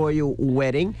talking the royal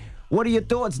wedding. What are your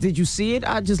thoughts? Did you see it?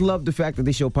 I just love the fact that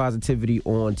they show positivity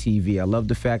on TV. I love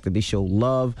the fact that they show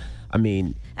love. I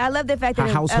mean, I love the fact Her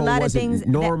that a household lot of wasn't things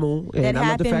normal, that and I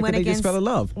love the happen fact went that they just against fell in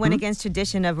love. went against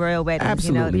tradition of royal weddings.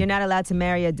 You know, Absolutely. you're not allowed to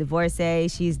marry a divorcee.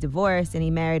 She's divorced, and he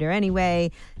married her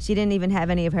anyway. She didn't even have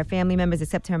any of her family members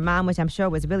except her mom, which I'm sure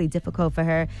was really difficult for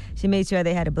her. She made sure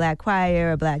they had a black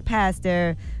choir, a black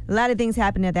pastor. A lot of things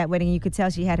happened at that wedding. You could tell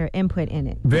she had her input in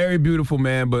it. Very beautiful,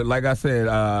 man. But like I said,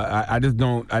 I just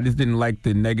didn't like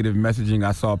the negative messaging.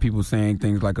 I saw people saying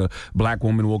things like a black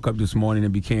woman woke up this morning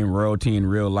and became royalty in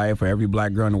real life, or every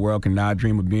black girl in the world can now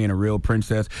dream of being a real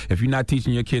princess. If you're not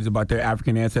teaching your kids about their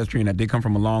African ancestry and that they come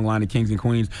from a long line of kings and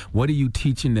queens, what are you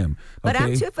teaching them? But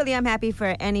Okay? I'm happy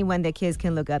for anyone that kids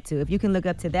can look up to. If you can look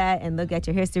up to that and look at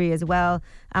your history as well,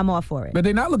 I'm all for it. But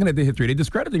they're not looking at their history. They're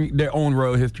discrediting their own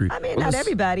royal history. I mean, not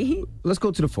everybody. Let's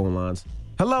go to the phone lines.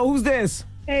 Hello, who's this?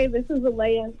 Hey, this is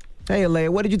Alea. Hey,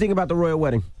 Alea, what did you think about the royal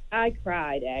wedding? I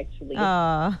cried actually.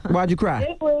 Why'd you cry?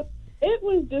 It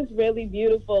was just really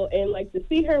beautiful, and like to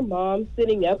see her mom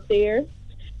sitting up there,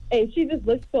 and she just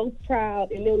looked so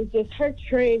proud, and it was just her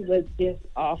train was just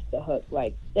off the hook.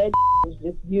 Like that was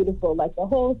just beautiful. Like the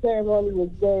whole ceremony was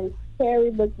good.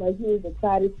 Harry looked like he was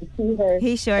excited to see her.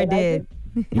 He sure did.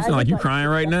 You sound like you crying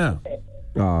right now.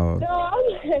 Oh.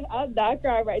 No, I'm not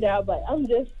crying right now, but I'm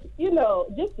just,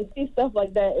 just to see stuff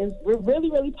like that is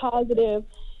really, really positive.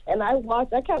 And I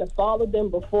kind of followed them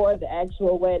before the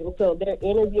actual wedding, so their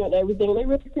interview and everything, they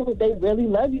really seem like they really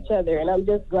love each other, and I'm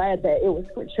just glad that it was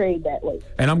portrayed that way.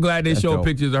 And I'm glad they show dope.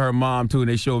 pictures of her mom, too, and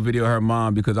they show a video of her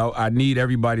mom, because I need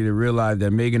everybody to realize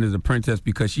that Meghan is a princess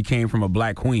because she came from a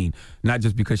black queen, not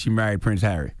just because she married Prince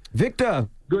Harry. Victor.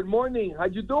 Good morning. How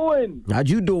you doing? How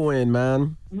you doing,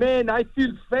 man? Man, I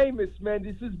feel famous, man.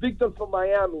 This is Victor from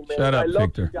Miami, man. Shut up, I love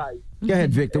Victor. you guys. Go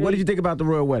ahead, Victor. What did you think about the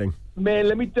royal wedding? Man,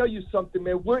 let me tell you something,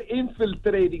 man. We're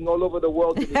infiltrating all over the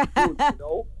world in this food,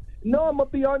 No, I'm going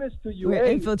to be honest to you. We're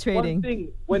infiltrating. One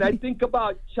thing, when I think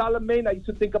about Charlemagne, I used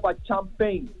to think about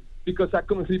champagne because I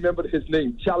couldn't remember his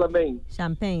name, Charlemagne.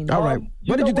 Champagne. All right.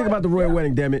 What did you think about the royal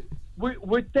wedding, damn it?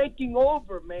 We're taking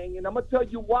over, man, and I'm going to tell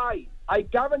you why. I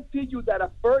guarantee you that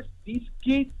at first, these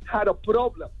kids had a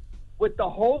problem with the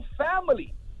whole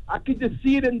family. I could just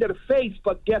see it in their face,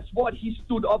 but guess what? He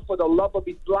stood up for the love of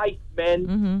his life, man.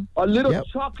 Mm-hmm. A little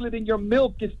chocolate in your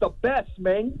milk is the best,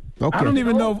 man. Okay. I don't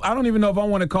even know if I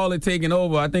want to call it taking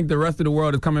over. I think the rest of the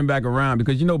world is coming back around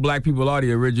because black people are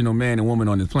the original man and woman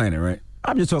on this planet, right?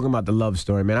 I'm just talking about the love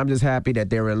story, man. I'm just happy that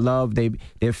they're in love.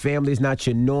 Their family's not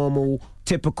your normal,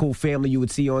 typical family you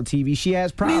would see on TV. She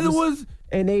has problems. Neither was.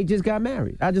 And they just got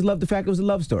married. I just love the fact it was a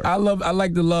love story. I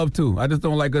like the love, too. I just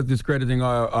don't like us discrediting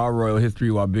our royal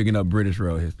history while bigging up British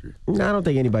royal history. No, I don't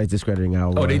think anybody's discrediting our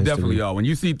royal Oh, they history. definitely are. When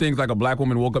you see things like a black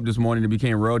woman woke up this morning and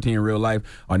became royalty in real life,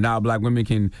 or now black women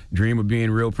can dream of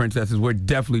being real princesses, we're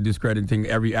definitely discrediting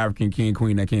every African king and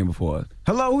queen that came before us.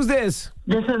 Hello, who's this?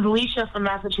 This is Leisha from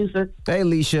Massachusetts. Hey,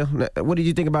 Leisha. What did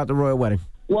you think about the royal wedding?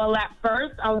 Well, at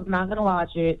first, I was not going to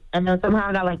watch it. And then somehow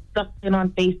I got, sucked in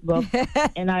on Facebook.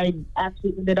 And I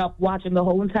actually ended up watching the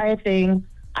whole entire thing.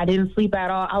 I didn't sleep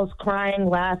at all. I was crying,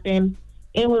 laughing.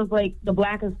 It was, the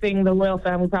blackest thing the royal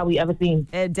family probably ever seen.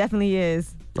 It definitely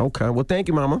is. Okay. Well, thank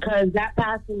you, Mama. Because that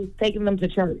pastor was taking them to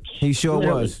church. He sure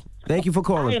Literally. was. Thank you for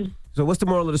calling. So what's the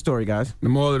moral of the story, guys? The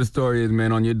moral of the story is,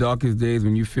 man, on your darkest days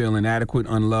when you feel inadequate,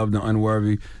 unloved, and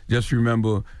unworthy, just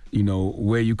remember,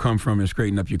 where you come from and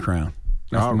straighten up your crown.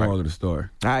 That's the moral of the story.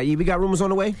 All right, we got rumors on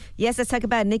the way? Yes, let's talk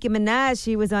about Nicki Minaj.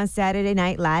 She was on Saturday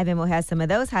Night Live, and we'll have some of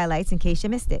those highlights in case you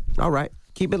missed it. All right.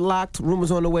 Keep it locked. Rumors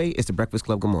on the way. It's The Breakfast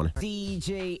Club. Good morning.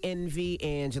 DJ Envy,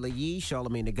 Angela Yee,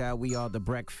 Charlamagne the Guy. We are The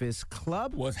Breakfast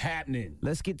Club. What's happening?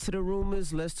 Let's get to the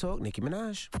rumors. Let's talk Nicki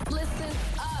Minaj. Listen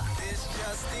up. This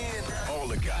just in. All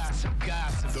the gossip.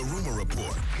 The Rumor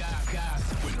Report.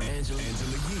 Gossip. With Angela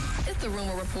Yee. It's The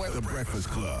Rumor Report. The Breakfast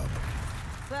Club.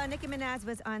 Well, Nicki Minaj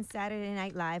was on Saturday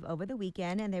Night Live over the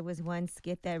weekend, and there was one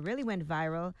skit that really went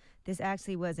viral. This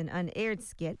actually was an unaired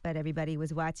skit, but everybody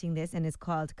was watching this, and it's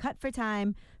called Cut for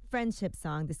Time, Friendship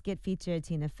Song. The skit featured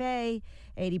Tina Fey,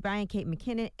 Aidy Bryant, Kate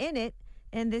McKinnon in it.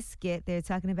 In this skit, they're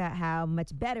talking about how much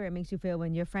better it makes you feel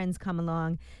when your friends come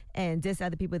along and diss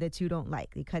other people that you don't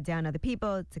like. They cut down other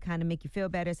people to kind of make you feel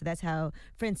better, so that's how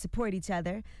friends support each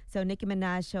other. So Nicki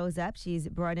Minaj shows up. She's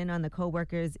brought in on the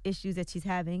co-workers' issues that she's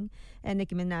having, and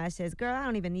Nicki Minaj says, girl, I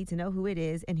don't even need to know who it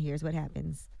is, and here's what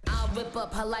happens. I'll rip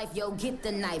up her life, yo, get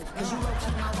the knife. Cause you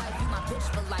low-key my wife, you my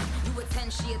bitch for life. You a 10,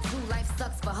 she a 2, life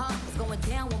sucks for her. It's going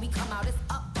down when we come out, it's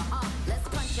up for her. Let's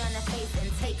punch her in the face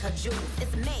and take her jewels.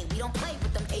 It's May, we don't play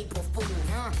with them April Fools.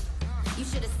 You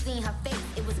should have seen her face.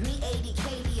 It was me, Aidy,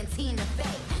 Katie, and Tina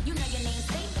Fey. You know your name's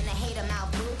fake in the hater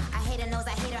mouth, boo. I hate her nose,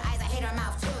 I hate her eyes, I hate her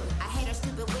mouth too. I hate her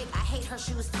stupid wig, I hate her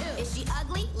shoes too. Is she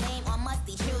ugly, lame, or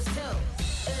musty? Choose too.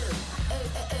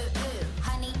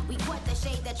 Honey, we caught the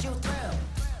shade that you threw.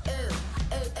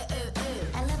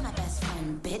 I love my best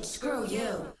friend, bitch. Screw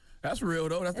you. That's real,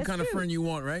 though. That's the kind of friend you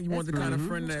want, right? You want the kind of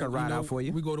friend that ride out for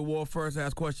you. We go to war first,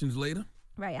 ask questions later.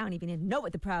 Right, I don't even know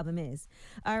what the problem is.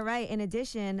 All right, in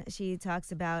addition, she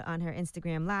talks about on her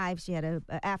Instagram Live, she had a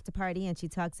after party, and she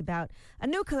talks about a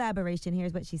new collaboration.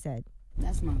 Here's what she said.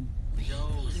 That's my baby.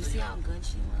 You see how good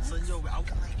she was?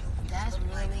 That's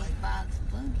really Fox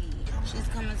Boogie. She's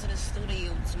coming to the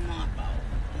studio tomorrow.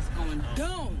 It's going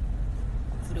down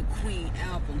for the Queen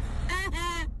album.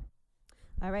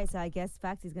 All right, so I guess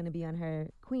Foxy's going to be on her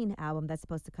Queen album that's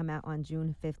supposed to come out on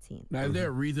June 15th. Now, is there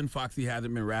a reason Foxy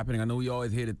hasn't been rapping? I know we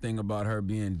always hear the thing about her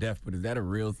being deaf, but is that a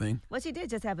real thing? Well, she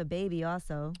did just have a baby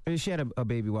also. She had a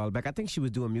baby a while back. I think she was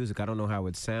doing music. I don't know how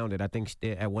it sounded. I think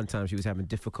at one time she was having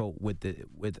difficult with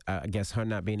I guess her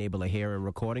not being able to hear in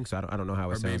recording, so I don't know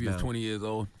how it sounds now. Her baby is 20 years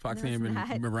old. Foxy ain't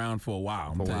been around for a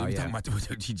while. For a while, talking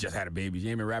about she just had a baby. She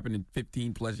ain't been rapping in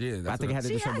 15 plus years. I think it had to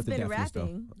do something with the deafness,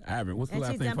 rapping. though. I haven't. What's the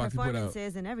last thing Foxy put out? And she's done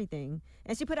performances and everything.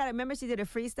 And she put out, remember she did a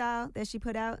freestyle that she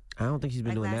put out? I don't think she's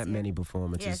been doing that many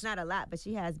performances. Yeah, it's not a lot, but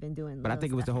she has been doing. But I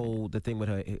think it was the thing with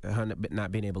her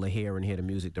not being able to hear the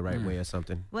music the right way or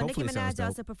something. Well, Hopefully Nicki Minaj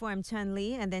also performed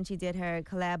Chun-Li, and then she did her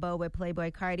collabo with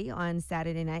Playboi Carti on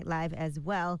Saturday Night Live as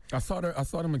well. I saw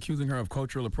them accusing her of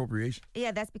cultural appropriation.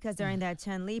 Yeah, that's because during that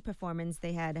Chun-Li performance,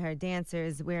 they had her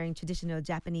dancers wearing traditional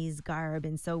Japanese garb,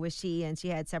 and so was she, and she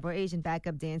had several Asian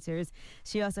backup dancers.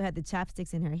 She also had the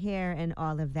chopsticks in her hair and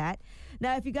all of that.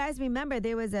 Now, if you guys remember,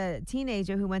 there was a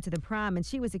teenager who went to the prom, and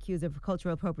she was accused of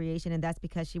cultural appropriation, and that's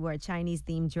because she wore a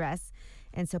Chinese-themed dress.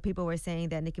 And so people were saying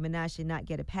that Nicki Minaj should not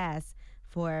get a pass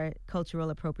for cultural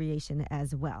appropriation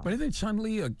as well. But isn't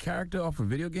Chun-Li a character off a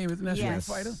video game? Isn't that Yes.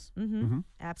 Street Fighter? Mm-hmm.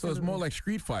 Absolutely. So it's more like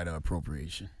Street Fighter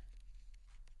appropriation.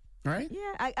 Right?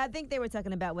 Yeah, I think they were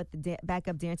talking about what the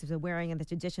backup dancers were wearing and the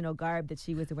traditional garb that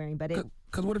she was wearing. But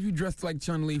Because what if you dressed like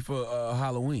Chun-Li for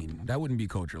Halloween? That wouldn't be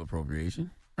cultural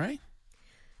appropriation, right?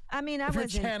 I mean, I if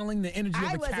wasn't you're channeling the energy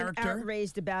of the character. I wasn't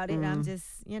outraged about it. I'm just,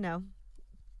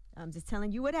 I'm just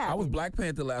telling you what happened. I was Black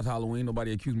Panther last Halloween.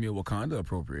 Nobody accused me of Wakanda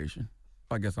appropriation.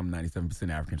 I guess I'm 97%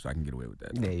 African, so I can get away with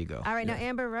that. There you go. All right, now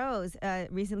Amber Rose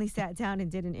recently sat down and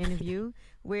did an interview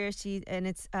where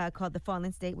it's called The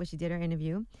Fallen State, where she did her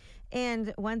interview.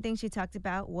 And one thing she talked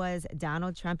about was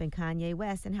Donald Trump and Kanye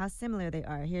West and how similar they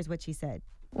are. Here's what she said.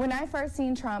 When I first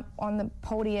seen Trump on the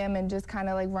podium and just kind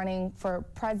of like running for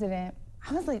president,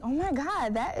 I was like, oh my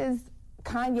God, that is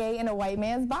Kanye in a white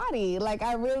man's body. Like,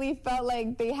 I really felt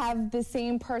like they have the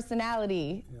same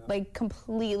personality, like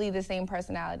completely the same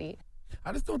personality.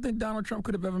 I just don't think Donald Trump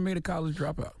could have ever made a college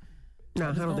dropout.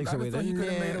 No, I don't think so either. I think he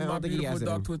could have made him I My don't think he Beautiful has it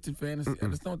Dark in him. Twisted Fantasy. I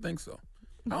just don't think so.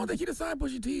 I don't think he'd have signed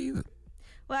Pusha T either.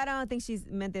 Well, I don't think she's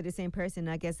meant they're the same person.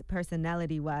 I guess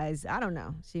personality-wise, I don't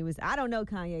know. I don't know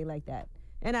Kanye like that.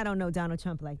 And I don't know Donald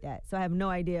Trump like that. So I have no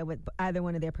idea what either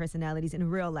one of their personalities in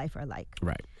real life are like.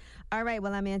 Right. All right,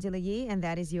 well, I'm Angela Yee, and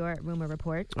that is your Rumor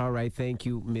Report. All right, thank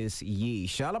you, Miss Yee.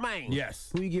 Charlamagne. Yes.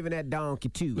 Who you giving that donkey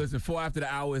to? Listen, 4 after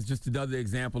the hour is just another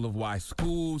example of why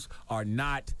schools are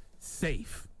not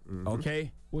safe.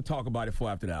 Okay? We'll talk about it 4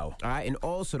 after the hour. All right, and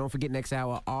also don't forget next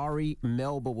hour, Ari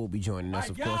Melba will be joining us.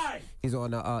 My of guy! course, he's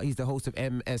on. He's the host of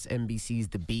MSNBC's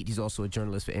The Beat. He's also a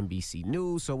journalist for NBC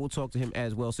News, so we'll talk to him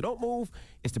as well. So don't move.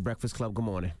 It's the Breakfast Club. Good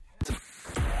morning. It's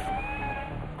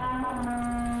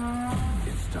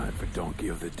time for Donkey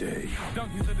of the Day.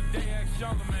 Donkeys of the Day, ask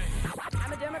Charlamagne.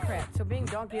 I'm a Democrat, so being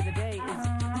Donkey of the Day is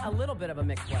a little bit of a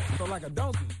mixed blessing. So like a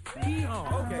donkey.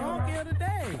 Yeehaw. Okay. Donkey of the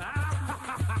Day.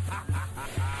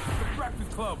 The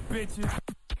Breakfast Club, bitches.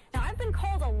 Now, I've been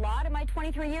called a lot in my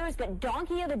 23 years, but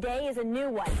Donkey of the Day is a new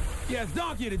one. Yes,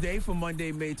 Donkey of the Day for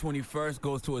Monday, May 21st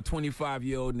goes to a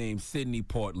 25-year-old named Sidney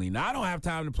Portley. Now, I don't have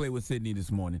time to play with Sidney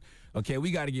this morning. Okay,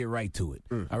 we got to get right to it.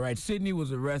 All right, Sidney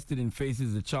was arrested and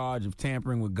faces a charge of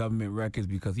tampering with government records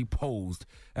because he posed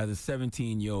as a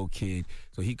 17-year-old kid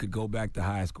so he could go back to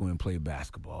high school and play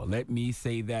basketball. Let me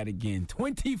say that again.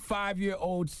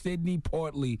 25-year-old Sidney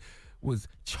Portley was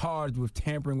charged with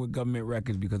tampering with government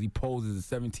records because he posed as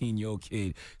a 17-year-old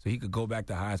kid so he could go back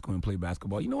to high school and play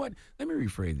basketball. You know what? Let me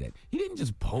rephrase that. He didn't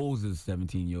just pose as a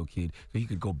 17-year-old kid so he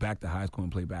could go back to high school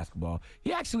and play basketball.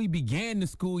 He actually began the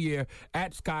school year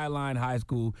at Skyline High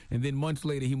School, and then months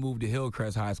later he moved to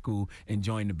Hillcrest High School and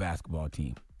joined the basketball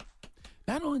team.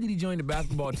 Not only did he join the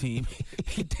basketball team,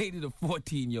 he dated a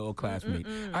 14-year-old classmate.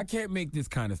 I can't make this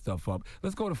kind of stuff up.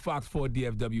 Let's go to Fox 4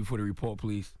 DFW for the report,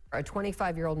 please. A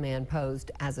 25-year-old man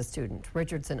posed as a student.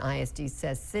 Richardson ISD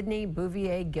says Sidney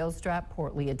Bouvier Gilstrap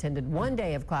Portley attended one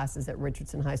day of classes at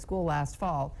Richardson High School last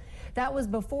fall. That was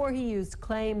before he used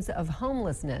claims of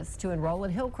homelessness to enroll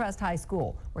at Hillcrest High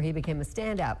School, where he became a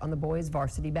standout on the boys'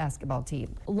 varsity basketball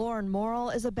team. Lauren Morrill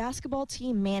is a basketball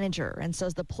team manager and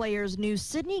says the players knew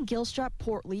Sidney Gilstrap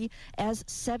Portley as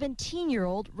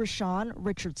 17-year-old Rashawn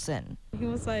Richardson. He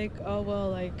was like, oh, well,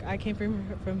 like, I came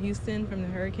from Houston, from the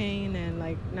hurricane, and,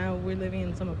 like, now we're living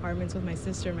in some apartments with my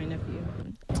sister and my nephew.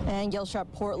 And Gilstrap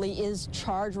Portley is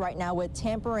charged right now with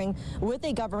tampering with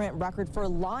a government record for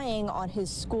lying on his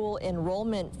school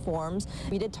enrollment forms.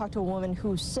 We did talk to a woman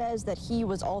who says that he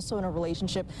was also in a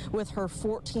relationship with her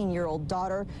 14-year-old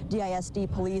daughter.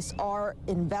 DISD police are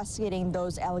investigating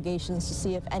those allegations to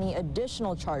see if any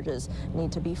additional charges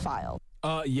need to be filed.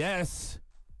 Yes.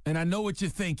 And I know what you're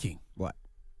thinking. What?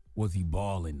 Was he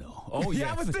balling, though? Oh, yes.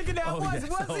 Yeah, I was thinking that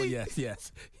was Oh, he?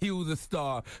 yes. He was a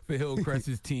star for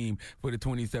Hillcrest's team for the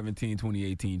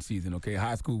 2017-2018 season, okay?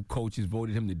 High school coaches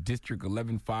voted him the District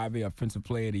 11 5A Offensive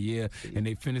Player of the Year, and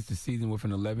they finished the season with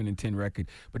an 11-10 record.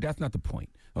 But that's not the point,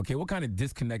 okay? What kind of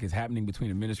disconnect is happening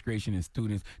between administration and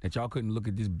students that y'all couldn't look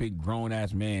at this big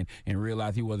grown-ass man and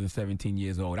realize he wasn't 17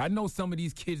 years old? I know some of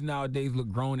these kids nowadays look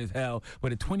grown as hell,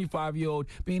 but a 25-year-old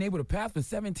being able to pass for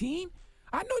 17?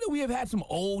 I know that we have had some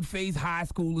old-faced high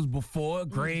schoolers before,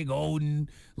 Greg Oden,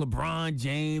 LeBron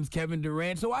James, Kevin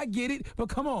Durant, so I get it. But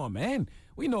come on, man.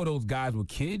 We know those guys were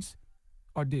kids,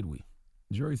 or did we?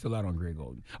 Jury's still out on Greg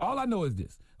Oden. All I know is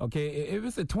this, okay? If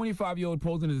it's a 25-year-old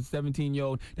posing as a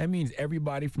 17-year-old, that means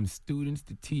everybody from students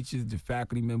to teachers to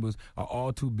faculty members are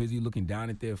all too busy looking down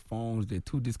at their phones. They're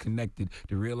too disconnected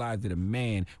to realize that a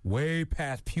man way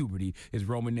past puberty is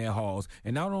roaming their halls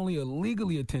and not only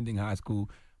illegally attending high school,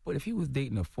 but if he was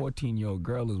dating a 14-year-old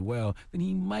girl as well, then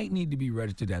he might need to be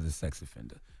registered as a sex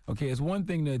offender. Okay, it's one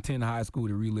thing to attend high school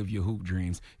to relive your hoop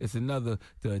dreams. It's another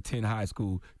to attend high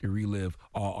school to relive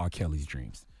all R. Kelly's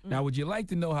dreams. Now, would you like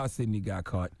to know how Sidney got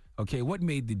caught? Okay, what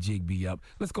made the jig be up?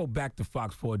 Let's go back to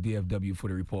Fox 4 DFW for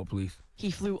the report, please.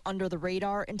 He flew under the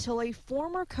radar until a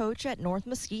former coach at North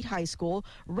Mesquite High School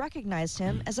recognized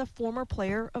him as a former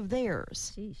player of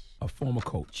theirs. A former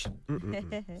coach.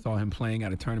 Saw him playing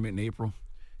at a tournament in April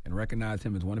and recognized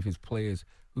him as one of his players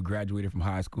who graduated from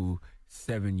high school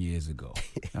 7 years ago.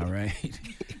 All right?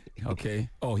 Okay.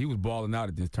 Oh, he was balling out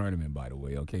at this tournament, by the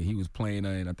way. Okay. He was playing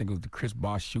in, I think it was the Chris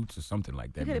Bosh Shoots or something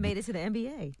like that. You could have made it to the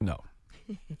NBA. No.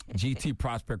 GT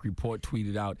Prospect Report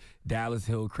tweeted out Dallas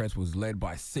Hillcrest was led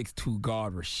by 6'2"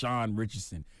 guard Rashawn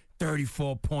Richardson.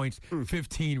 34 points,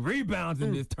 15 rebounds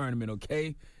in this tournament,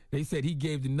 okay? They said he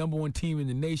gave the number one team in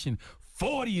the nation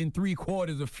 40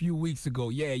 3/4 a few weeks ago.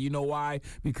 Yeah, you know why?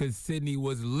 Because Sidney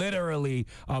was literally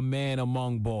a man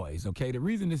among boys, okay? The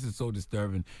reason this is so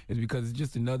disturbing is because it's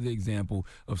just another example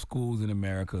of schools in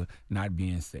America not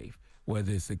being safe.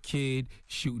 Whether it's a kid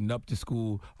shooting up to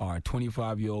school or a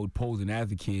 25-year-old posing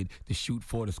as a kid to shoot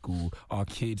for the school, our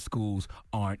kids' schools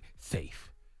aren't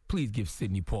safe. Please give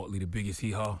Sidney Portley the biggest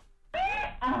hee-haw.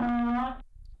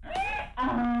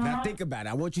 Now think about it.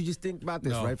 I want you to just think about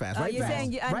this right fast. Right you're fast.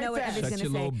 saying, I know what Evan's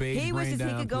going to say. He wishes he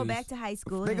could go please. back to high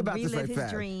school Think and about this relive right his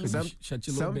fast. dreams. Shut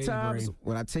your little baby Sometimes brain.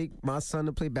 when I take my son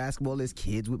to play basketball, there's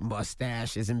kids with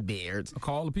mustaches and beards. I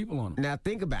call the people on him. Now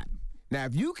think about it. Now,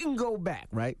 if you can go back,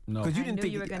 right? No. Because you I didn't knew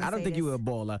think you were gonna I don't say think you were this. a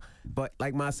baller, but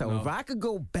like myself, No. if I could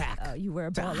go back you were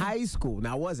a to baller. high school,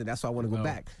 now I wasn't. That's why I want to go No.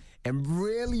 back and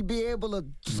really be able to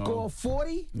score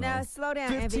 40. Now, slow down,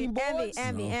 15 boards?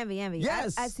 Envy.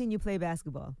 Yes. I've seen you play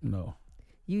basketball. No.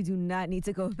 You do not need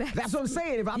to go back. That's what I'm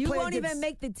saying. If I you play won't against- even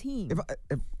make the team.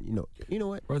 If you know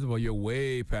what? First of all, you're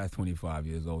way past 25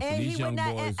 years old, so And these he young would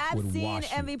not. boys And I've would seen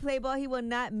wash you. Envy play ball. He will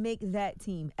not make that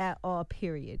team at all.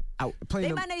 Period.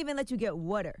 They might not even let you get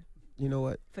water You know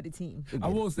what? for the team. I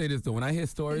will say this, though. When I hear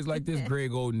stories like this,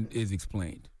 Greg Oden is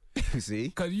explained. See?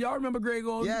 Because y'all remember Greg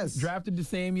Oden? Yes. Drafted the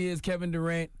same year as Kevin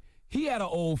Durant. He had an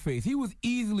old face. He was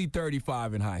easily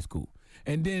 35 in high school.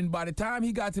 And then by the time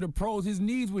he got to the pros, his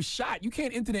knees were shot. You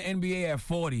can't enter the NBA at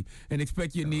 40 and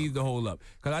expect your knees to hold up.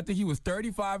 Because I think he was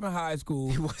 35 in high school.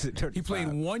 He wasn't 35. He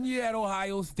played 1 year at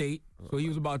Ohio State, so he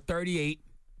was about 38.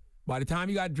 By the time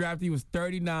he got drafted, he was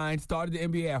 39, started the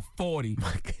NBA at 40.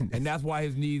 And that's why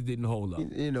his knees didn't hold up.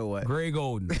 You know what? Greg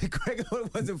Oden. Greg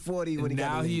Oden wasn't 40 when he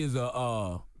got Now in the he league. is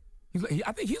a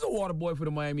I think he's a water boy for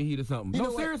the Miami Heat or something. You no,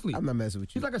 know what? seriously. I'm not messing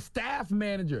with you. He's like a staff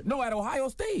manager. No, at Ohio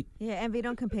State. Yeah, Envy,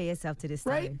 don't compare yourself to this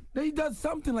Right? story. He does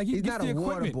something like he He's gets not the a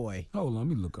water equipment. boy. Hold on, let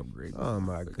me look up Greg. Oh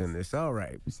my goodness! All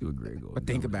right, Let's see what Greg goes. but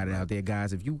think about it out there,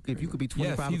 guys. If you could be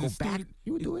 25 and go back,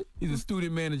 you would do it. He's a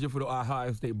student manager for the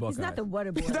Ohio State Buckeyes. He's not the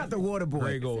water boy. He's not the water boy.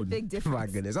 Greg Oden. Big difference. My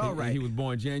goodness! All right, He was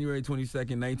born January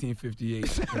 22nd,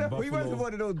 1958. in we wasn't Buffalo,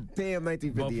 one of those damn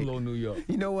 1958. Buffalo, New York.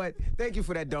 You know what? Thank you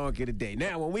for that donkey today.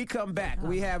 Now, when we come back,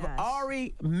 we have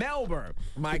Ari Melber,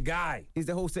 my guy. He's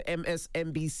the host of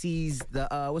MSNBC's the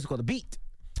what's it called, The Beat.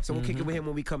 So we'll kick it with him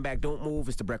when we come back. Don't move.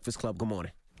 It's the Breakfast Club. Good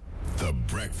morning. The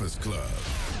Breakfast Club.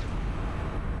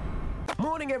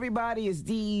 Morning, everybody. It's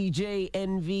DJ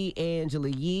Envy, Angela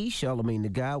Yee, Charlamagne the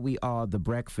Guy. We are the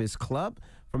Breakfast Club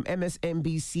from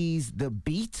MSNBC's The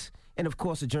Beat. And, of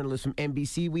course, a journalist from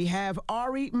NBC. We have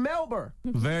Ari Melber.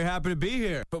 Very happy to be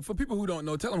here. But for people who don't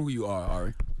know, tell them who you are,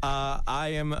 Ari. I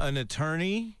am an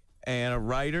attorney and a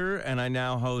writer, and I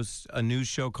now host a news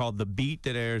show called The Beat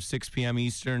that airs 6 p.m.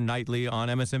 Eastern nightly on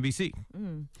MSNBC.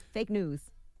 Fake news.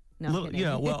 No, I'm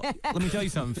kidding. Well, let me tell you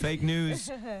something. Fake news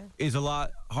is a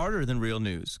lot harder than real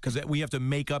news because we have to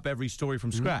make up every story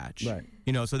from scratch.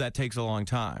 Right. So that takes a long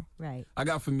time. Right. I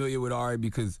got familiar with Ari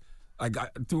because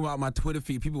throughout my Twitter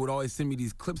feed, people would always send me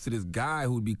these clips of this guy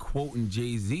who would be quoting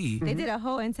Jay-Z. They did a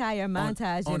whole entire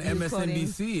montage on of you quoting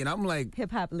MSNBC, and I'm like,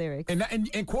 hip hop lyrics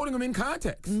and quoting them in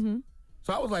context.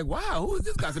 So I was like, wow, who is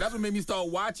this guy? So that's what made me start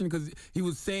watching because he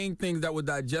was saying things that were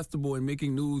digestible and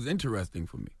making news interesting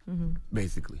for me,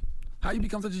 basically. How you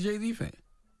become such a Jay-Z fan?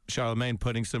 Charlamagne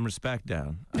putting some respect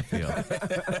down, I feel.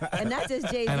 and not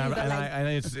just Jay-Z,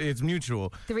 but it's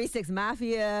mutual. 3 6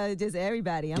 Mafia, just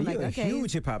everybody. I'm You're like, okay. a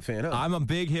huge hip-hop fan, huh? I'm a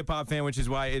big hip-hop fan, which is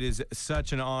why it is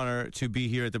such an honor to be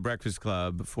here at the Breakfast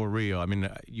Club for real. I mean,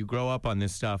 you grow up on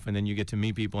this stuff, and then you get to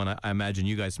meet people, and I imagine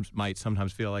you guys might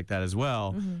sometimes feel like that as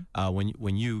well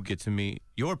when you get to meet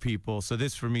your people. So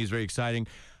this, for me, is very exciting.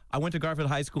 I went to Garfield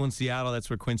High School in Seattle. That's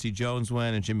where Quincy Jones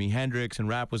went and Jimi Hendrix, and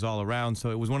rap was all around. So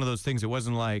it was one of those things. It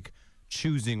wasn't like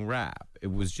choosing rap.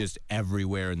 It was just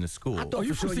everywhere in the school. I thought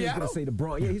for sure you were going to say the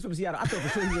Bronx. Yeah, he's from Seattle. I thought for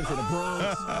sure you were going to say the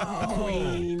Bronx,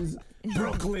 Queens,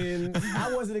 Brooklyn.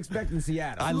 I wasn't expecting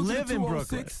Seattle. I live in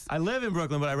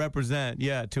Brooklyn. But I represent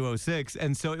 206.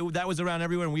 And so that was around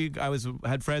everywhere. And I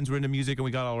had friends who were into music, and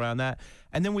we got all around that.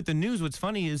 And then with the news, what's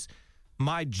funny is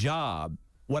my job,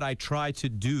 what I try to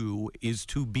do is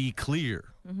to be clear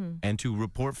and to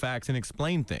report facts and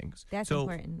explain things. That's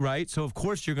important. Right? So, of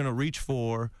course, you're going to reach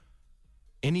for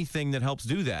anything that helps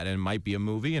do that. And it might be a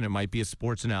movie, and it might be a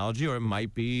sports analogy, or it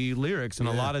might be lyrics. And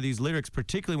a lot of these lyrics,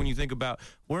 particularly when you think about,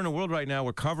 we're in a world right now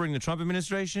where covering the Trump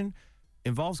administration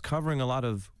involves covering a lot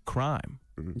of crime.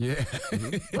 Yeah.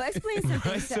 Well, explain some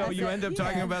things to So us. you end up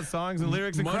talking about songs and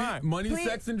lyrics and crime. Money,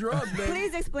 sex, and drugs, baby.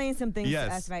 Please explain some things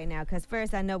to us right now, because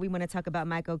first I know we want to talk about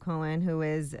Michael Cohen, who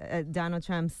is Donald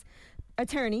Trump's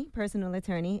attorney, personal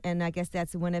attorney, and I guess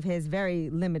that's one of his very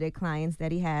limited clients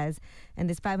that he has, and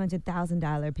this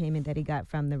 $500,000 payment that he got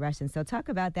from the Russians. So talk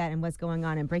about that and what's going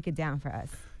on and break it down for us.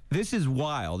 This is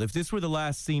wild. If this were the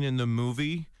last scene in the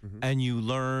movie and you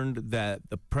learned that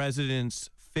the president's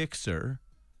fixer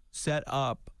set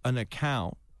up an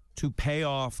account to pay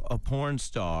off a porn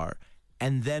star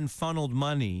and then funneled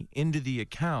money into the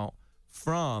account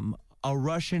from a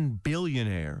Russian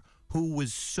billionaire who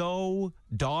was so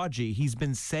dodgy, he's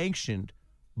been sanctioned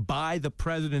by the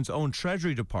president's own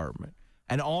Treasury Department.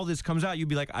 And all this comes out, you'd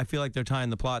be like, I feel like they're tying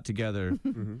the plot together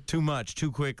too much,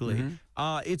 too quickly.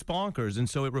 It's bonkers. And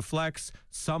so it reflects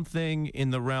something in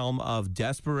the realm of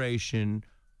desperation,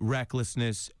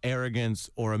 recklessness, arrogance,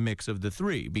 or a mix of the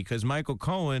three. Because Michael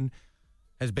Cohen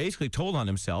has basically told on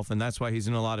himself, and that's why he's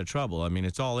in a lot of trouble. I mean,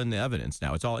 it's all in the evidence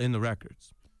now. It's all in the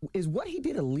records. Is what he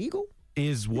did illegal?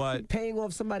 Is what? Paying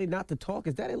off somebody not to talk,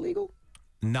 is that illegal?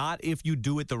 Not if you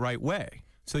do it the right way.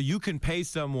 So you can pay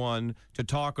someone to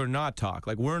talk or not talk.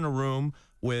 Like, we're in a room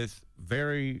with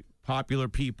very popular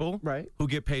people who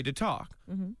get paid to talk.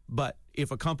 But if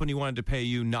a company wanted to pay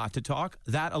you not to talk,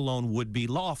 that alone would be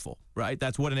lawful, right?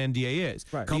 That's what an NDA is.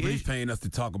 Right. Companies paying us to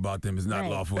talk about them is not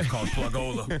lawful. It's called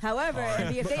plugola. However,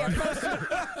 if they approach you...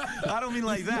 I don't mean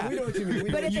like that. We know what you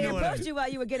mean. But if they approached you while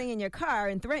you were getting in your car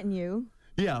and threatened you...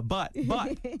 Yeah, but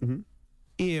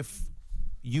if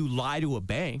you lie to a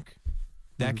bank,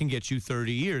 that can get you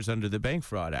 30 years under the Bank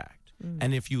Fraud Act.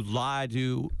 And if you lie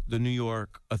to the New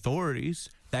York authorities,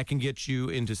 that can get you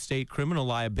into state criminal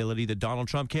liability that Donald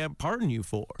Trump can't pardon you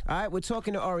for. All right, we're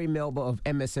talking to Ari Melber of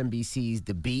MSNBC's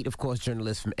The Beat, of course,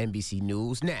 journalist from NBC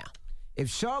News. Now, If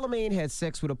Charlamagne had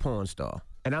sex with a porn star,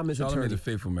 and I'm his attorney. Charlamagne's a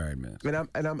faithful married man.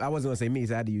 And I wasn't going to say me,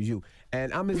 so I had to use you.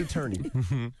 And I'm his attorney.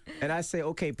 And I say,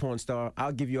 okay, porn star,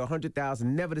 I'll give you $100,000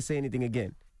 never to say anything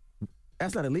again.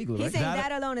 That's not illegal, right? He's saying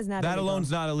that alone is not that illegal. That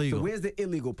alone's not illegal. So where's the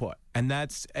illegal part? And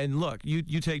look,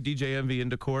 you take DJ Envy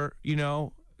into court,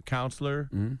 counselor,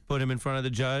 put him in front of the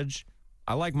judge.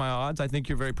 I like my odds. I think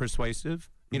you're very persuasive,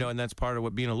 and that's part of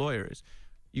what being a lawyer is.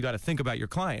 You got to think about your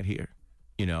client here.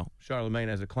 Charlamagne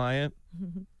as a client,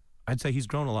 I'd say he's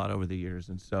grown a lot over the years,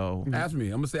 and so ask me.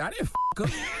 I'm gonna say I didn't her,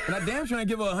 and I damn sure ain't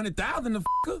give her $100,000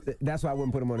 to her. That's why I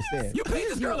wouldn't put him on the stand. You paid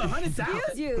this girl $100,000.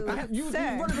 Excuse you, you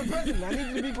work for president. I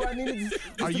needed to be where I needed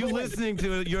to. Are you listening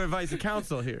to your advice of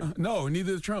counsel here? No,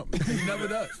 neither is Trump. He never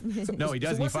does. No, he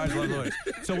doesn't. He fires a lot of lawyers.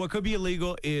 So what could be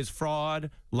illegal is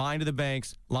fraud, lying to the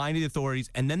banks, lying to the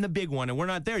authorities, and then the big one. And we're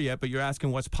not there yet, but you're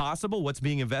asking what's possible, what's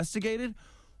being investigated.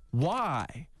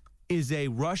 Why is a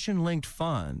Russian-linked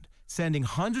fund sending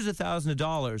hundreds of thousands of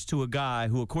dollars to a guy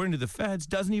who, according to the feds,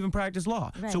 doesn't even practice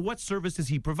law? Right. So what service is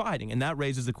he providing? And that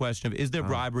raises the question of, is there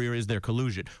bribery or is there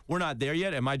collusion? We're not there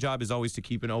yet, and my job is always to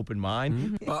keep an open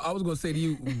mind. I was going to say to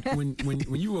you, when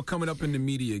you were coming up in the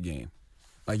media game,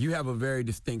 like you have a very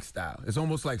distinct style. It's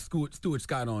almost like Stuart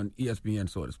Scott on ESPN,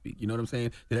 so to speak. You know what I'm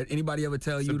saying? Did anybody ever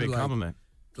tell you? It's a big compliment.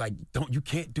 Like, you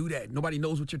can't do that. Nobody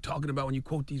knows what you're talking about when you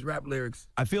quote these rap lyrics.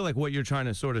 I feel like what you're trying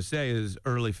to sort of say is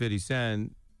early 50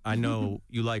 Cent, I know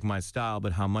you like my style,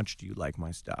 but how much do you like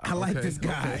my style? I like this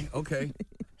guy. Okay.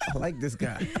 I like this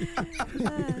guy.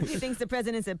 He thinks the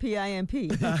president's a PIMP.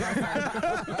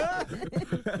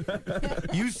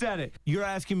 You said it. You're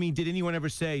asking me, did anyone ever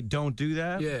say, don't do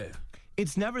that? Yeah.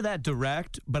 It's never that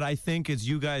direct, but I think, as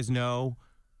you guys know,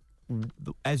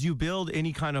 as you build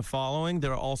any kind of following,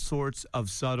 there are all sorts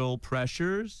of subtle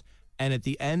pressures. And at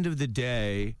the end of the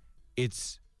day,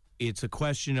 it's a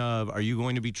question of, are you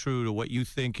going to be true to what you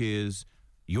think is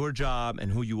your job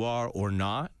and who you are or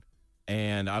not?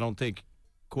 And I don't think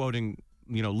quoting,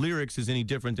 lyrics is any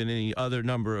different than any other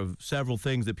number of several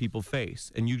things that people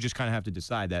face. And you just kind of have to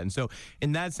decide that. And so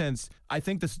in that sense, I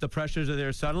think the pressures are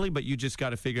there subtly, but you just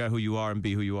got to figure out who you are and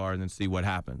be who you are and then see what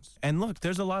happens. And look,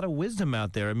 there's a lot of wisdom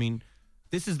out there. I mean,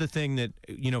 this is the thing that,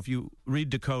 if you read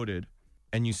Decoded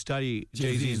and you study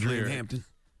Jay-Z's lyrics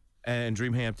and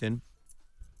Dreamhampton,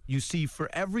 you see for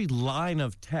every line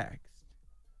of text,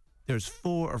 there's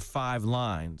 4 or 5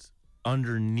 lines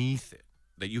underneath it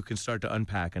that you can start to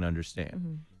unpack and understand.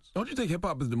 Mm-hmm. Don't you think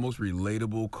hip-hop is the most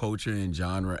relatable culture and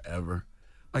genre ever?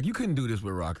 Like, you couldn't do this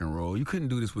with rock and roll. You couldn't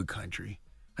do this with country.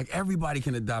 Like, everybody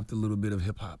can adopt a little bit of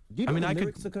hip-hop. Do you know the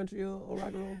lyrics of country or rock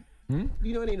and roll? Do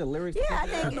you know any of the lyrics? Yeah,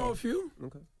 I know a few.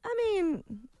 Okay. I mean,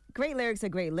 great lyrics are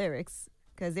great lyrics.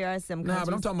 Because there are some Nah,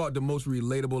 but I'm talking about the most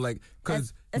relatable, like,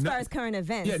 because as far as current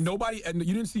events. Yeah,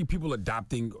 you didn't see people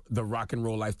adopting the rock and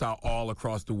roll lifestyle all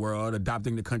across the world,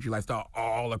 adopting the country lifestyle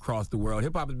all across the world.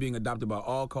 Hip hop is being adopted by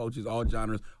all cultures, all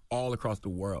genres, all across the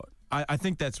world. I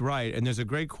think that's right. And there's a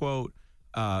great quote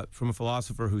from a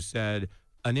philosopher who said,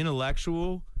 an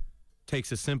intellectual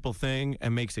takes a simple thing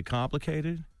and makes it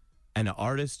complicated, and an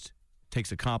artist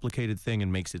takes a complicated thing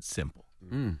and makes it simple.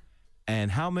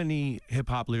 And how many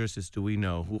hip-hop lyricists do we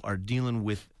know who are dealing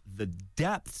with the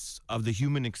depths of the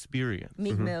human experience?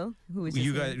 Meek Mill, who was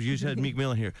you said Meek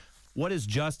Mill here. What is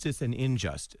justice and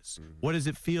injustice? What does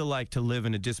it feel like to live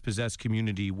in a dispossessed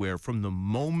community where from the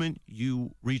moment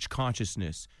you reach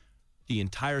consciousness, the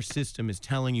entire system is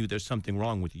telling you there's something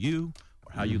wrong with you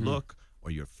or how you look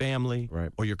or your family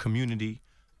or your community?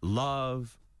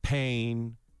 Love,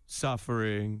 pain,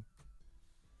 suffering,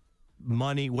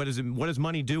 money, what does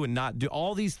money do and not do?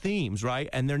 All these themes, right?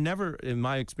 And they're never, in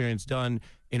my experience, done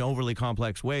in overly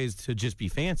complex ways to just be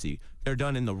fancy. They're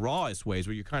done in the rawest ways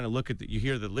where you kind of look at you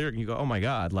hear the lyric and you go, oh my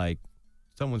God, like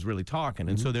someone's really talking.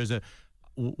 And so there's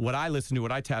what I listen to,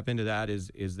 what I tap into that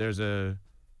is there's a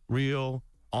real,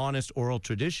 honest oral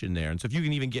tradition there. And so if you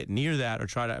can even get near that or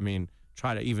try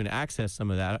to even access some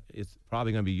of that, it's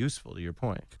probably going to be useful to your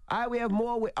point. All right, we have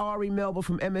more with Ari Melba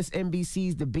from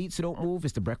MSNBC's The Beat, so don't move.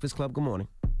 It's The Breakfast Club. Good morning.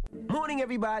 Morning,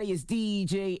 everybody. It's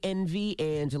DJ Envy,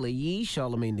 Angela Yee,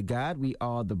 Charlamagne the God. We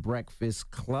are The Breakfast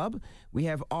Club. We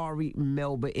have Ari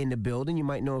Melba in the building. You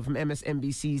might know him from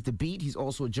MSNBC's The Beat. He's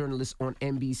also a journalist on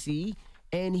NBC,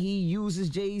 and he uses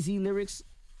Jay-Z lyrics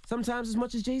sometimes as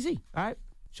much as Jay-Z. All right,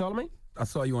 Charlamagne? I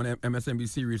saw you on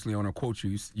MSNBC recently on a quote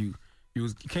you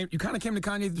kind of came to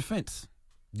Kanye's defense.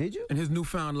 Did you? And his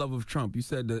newfound love of Trump. You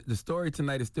said the story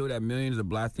tonight is still that millions are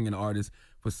blasting an artist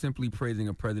for simply praising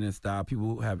a president's style.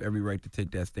 People have every right to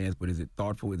take that stance, but is it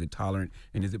thoughtful, is it tolerant,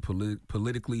 and is it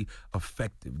politically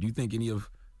effective? Do you think any of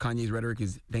Kanye's rhetoric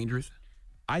is dangerous?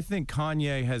 I think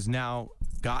Kanye has now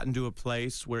gotten to a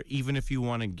place where even if you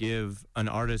want to give an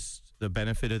artist the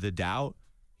benefit of the doubt,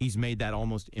 he's made that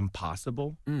almost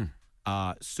impossible.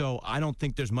 So I don't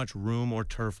think there's much room or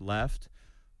turf left.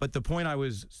 But the point I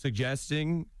was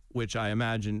suggesting, which I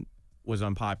imagine was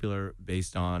unpopular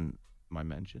based on my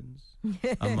mentions,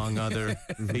 among other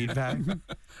feedback,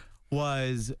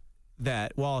 was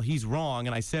that while he's wrong,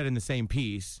 and I said in the same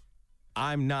piece,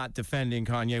 I'm not defending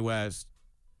Kanye West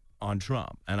on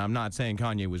Trump, and I'm not saying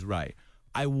Kanye was right.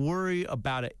 I worry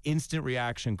about an instant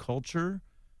reaction culture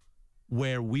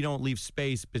where we don't leave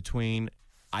space between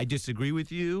I disagree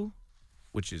with you,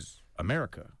 which is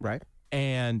America, right,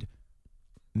 and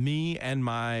me and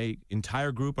my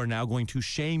entire group are now going to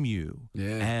shame you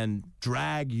and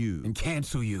drag you and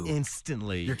cancel you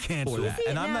instantly. You're canceled. For that.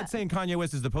 And I'm not saying Kanye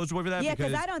West is the poster boy for that. Yeah,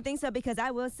 because I don't think so. Because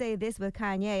I will say this with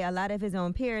Kanye, a lot of his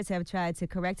own peers have tried to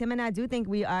correct him, and I do think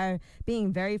we are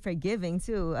being very forgiving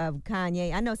too of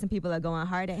Kanye. I know some people are going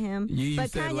hard at him. You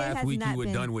but said Kanye last week you were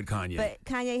done with Kanye. But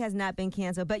Kanye has not been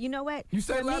canceled. But you know what? You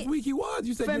said last week he was.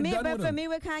 You said you're done with him. For me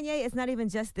with Kanye, it's not even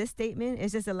just this statement.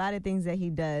 It's just a lot of things that he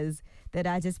does that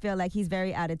I just feel like he's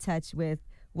very out of touch with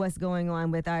what's going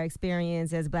on with our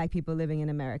experience as black people living in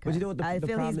America. But you know what I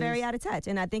feel he's very is? out of touch,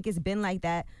 and I think it's been like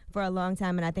that for a long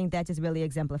time, and I think that just really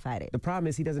exemplified it. The problem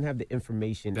is he doesn't have the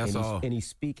information, and he's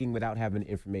speaking without having the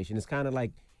information. It's kind of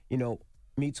like, you know,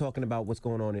 me talking about what's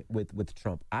going on with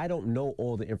Trump. I don't know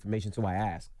all the information, so I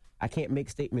ask. I can't make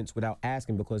statements without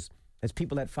asking because there's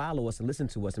people that follow us and listen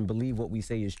to us and believe what we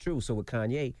say is true. So with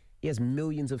Kanye, he has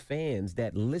millions of fans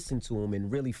that listen to him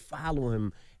and really follow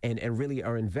him and really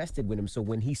are invested with him. So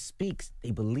when he speaks, they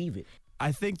believe it.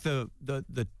 I think the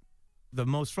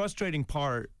most frustrating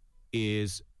part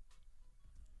is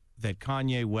that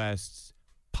Kanye West's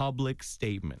public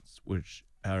statements, which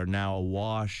are now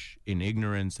awash in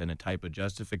ignorance and a type of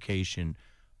justification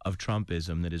of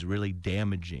Trumpism that is really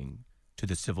damaging to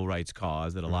the civil rights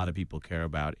cause that a lot of people care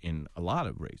about in a lot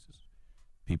of races,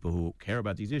 people who care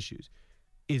about these issues,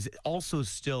 is also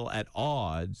still at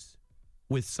odds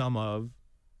with some of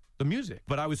the music.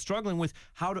 But I was struggling with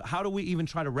how do we even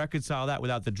try to reconcile that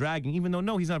without the dragging, even though,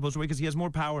 no, he's not supposed to, because he has more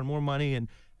power and more money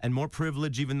and more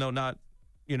privilege, even though I'm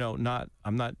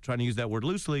not trying to use that word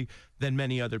loosely, than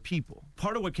many other people.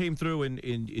 Part of what came through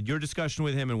in your discussion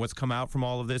with him and what's come out from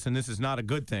all of this, and this is not a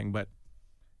good thing, but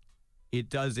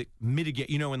it mitigate.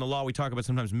 You know, in the law we talk about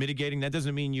sometimes mitigating. That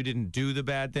doesn't mean you didn't do the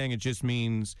bad thing. It just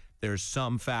means there's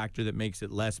some factor that makes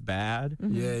it less bad.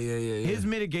 Mm-hmm. Yeah. His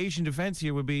mitigation defense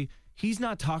here would be he's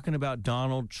not talking about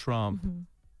Donald Trump,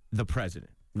 the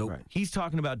president. Nope. Right. He's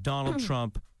talking about Donald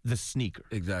Trump, the sneaker.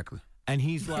 Exactly. And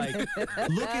he's like,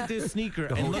 look at this sneaker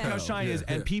and look how shiny it is.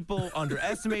 And people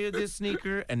underestimated this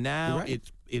sneaker, and now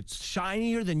it's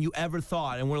shinier than you ever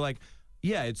thought. And we're like,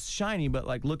 yeah, it's shiny, but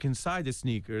like look inside the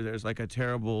sneaker. There's like a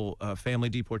terrible family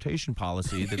deportation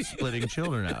policy that's splitting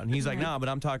children out. And he's like, no, but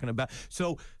I'm talking about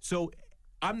so.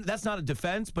 That's not a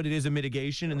defense, but it is a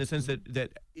mitigation in the sense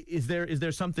that is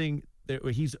there something that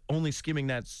where he's only skimming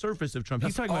that surface of Trump.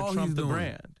 He's talking about Trump the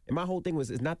brand. And my whole thing was,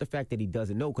 it's not the fact that he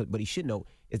doesn't know, but he should know,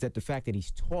 is that the fact that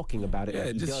he's talking about it. Yeah,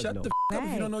 he just does shut know. the up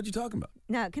if you don't know what you're talking about.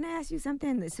 Now, can I ask you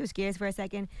something? Let's switch gears for a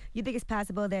second. You think it's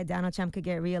possible that Donald Trump could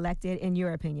get reelected, in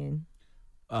your opinion?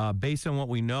 Based on what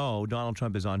we know, Donald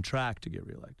Trump is on track to get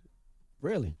reelected.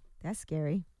 Really? That's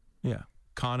scary. Yeah.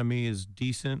 Economy is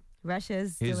decent.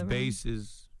 Russia's still His around. base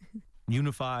is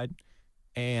unified.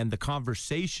 And the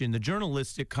conversation, the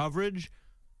journalistic coverage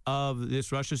of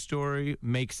this Russia story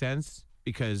makes sense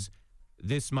because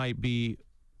this might be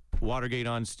Watergate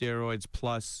on steroids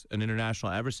plus an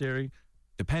international adversary.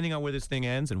 Depending on where this thing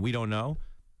ends, and we don't know,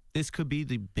 this could be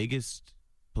the biggest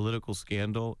political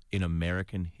scandal in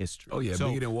American history. Oh, yeah,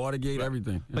 bigger than Watergate,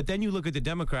 everything. But then you look at the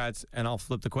Democrats, and I'll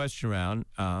flip the question around.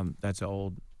 That's an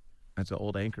old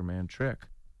anchorman trick.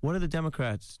 What are the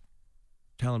Democrats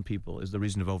telling people is the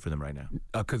reason to vote for them right now?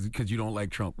 Because you don't like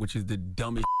Trump, which is the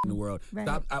dumbest in the world. Right.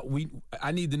 Stop.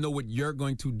 I need to know what you're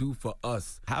going to do for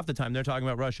us. Half the time they're talking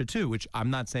about Russia too, which I'm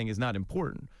not saying is not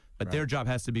important, but their job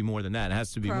has to be more than that. It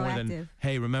has to be more than,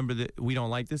 hey, remember that we don't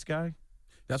like this guy?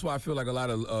 That's why I feel like a lot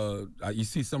of you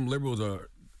see some liberals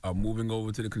are moving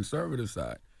over to the conservative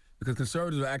side because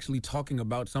conservatives are actually talking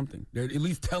about something. They're at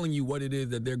least telling you what it is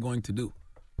that they're going to do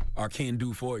or can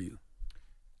do for you.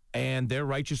 And they're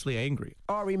righteously angry.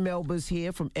 Ari Melba's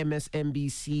here from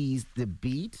MSNBC's The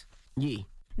Beat. Yeah.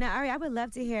 Now, Ari, I would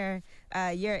love to hear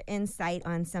your insight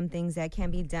on some things that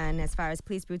can be done as far as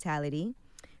police brutality.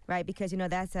 Right, because, you know,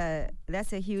 that's a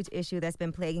huge issue that's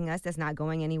been plaguing us, that's not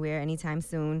going anywhere anytime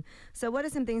soon. So what are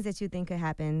some things that you think could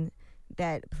happen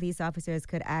that police officers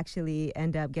could actually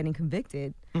end up getting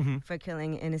convicted for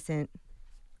killing innocent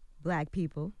black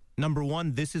people. Number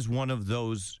one, this is one of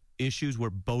those issues where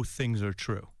both things are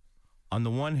true. On the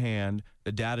one hand,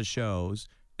 the data shows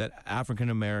that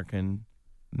African-American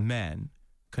men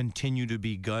continue to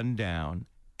be gunned down,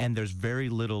 and there's very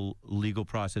little legal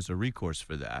process or recourse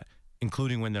for that,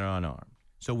 including when they're unarmed.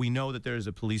 So we know that there is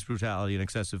a police brutality and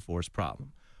excessive force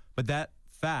problem. But that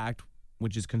fact,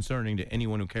 which is concerning to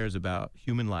anyone who cares about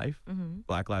human life,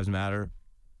 Black Lives Matter,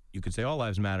 you could say all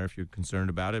lives matter if you're concerned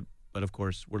about it, but of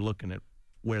course we're looking at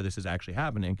where this is actually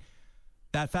happening.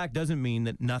 That fact doesn't mean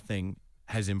that nothing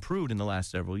has improved in the last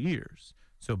several years.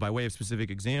 So by way of specific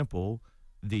example,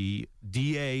 the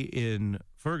DA in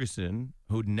Ferguson,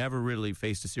 who'd never really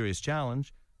faced a serious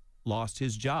challenge, lost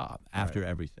his job after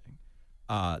everything.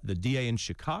 The DA in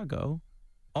Chicago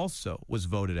also was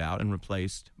voted out and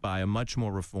replaced by a much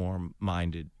more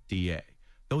reform-minded DA.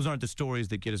 Those aren't the stories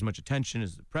that get as much attention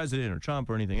as the president or Trump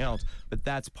or anything else, but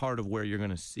that's part of where you're going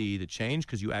to see the change,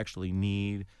 because you actually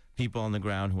need people on the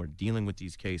ground who are dealing with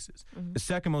these cases. The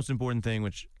second most important thing,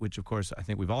 which of course I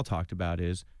think we've all talked about,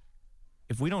 is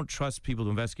if we don't trust people to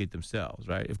investigate themselves,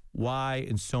 right? Why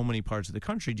in so many parts of the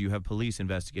country do you have police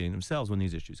investigating themselves when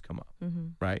these issues come up,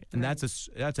 right? And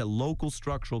that's a local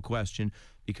structural question,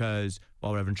 because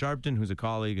while Reverend Sharpton, who's a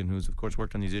colleague and who's of course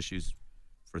worked on these issues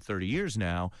for 30 years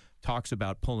now, talks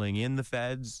about pulling in the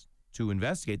feds to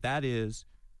investigate, that is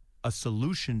a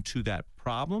solution to that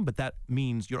problem, but that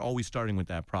means you're always starting with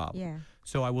that problem. Yeah.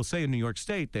 So I will say in New York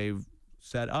State, they've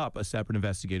set up a separate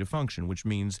investigative function, which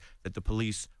means that the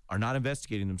police are not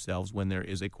investigating themselves when there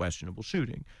is a questionable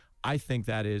shooting. I think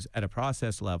that is, at a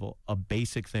process level, a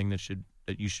basic thing that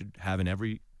you should have in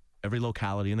every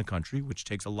locality in the country, which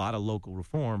takes a lot of local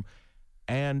reform,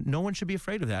 and no one should be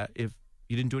afraid of that if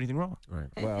you didn't do anything wrong. Right.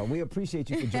 Well, we appreciate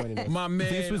you for joining us. My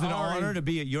man, this was an honor to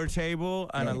be at your table,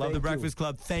 and I love the Breakfast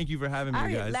Club. Thank you for having me, All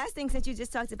right, guys. last thing, since you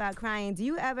just talked about crying, do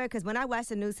you ever, because when I watch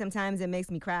the news sometimes it makes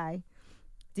me cry.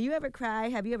 Do you ever cry?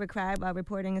 Have you ever cried while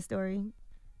reporting a story?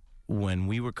 When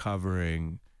we were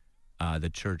covering the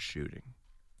church shooting.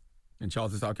 In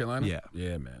Charleston, South Carolina? Yeah.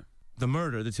 Yeah, man. The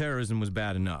murder, the terrorism was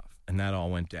bad enough, and that all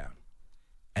went down.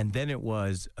 And then it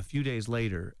was a few days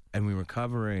later, and we were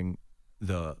covering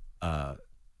the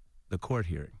court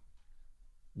hearing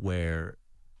where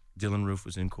Dylann Roof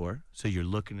was in court. So you're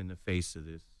looking in the face of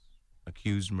this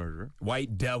accused murderer.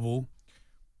 White devil.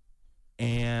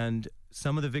 And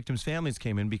some of the victims' families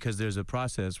came in because there's a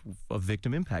process of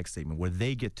victim impact statement where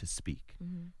they get to speak.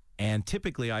 And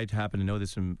typically, I happen to know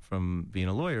this from being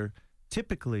a lawyer,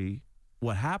 typically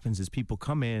what happens is people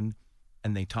come in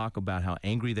and they talk about how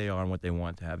angry they are and what they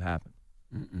want to have happen.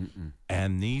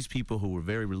 And these people who were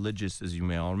very religious, as you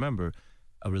may all remember,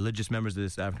 religious members of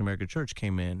this African-American church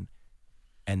came in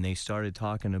and they started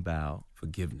talking about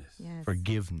forgiveness. Yes.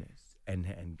 Forgiveness.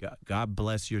 And God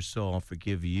bless your soul and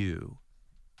forgive you.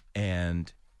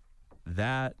 And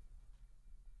that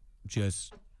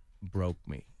just broke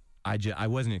me. I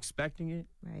wasn't expecting it.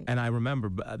 Right. And I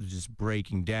remember just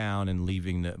breaking down and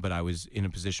leaving but I was in a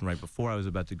position right before I was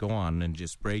about to go on and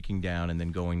just breaking down and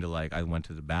then going to I went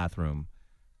to the bathroom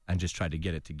and just tried to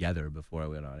get it together before I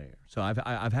went on air. So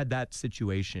I've had that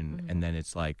situation, and then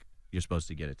it's like you're supposed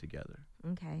to get it together.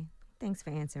 Okay. Thanks for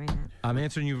answering that. I'm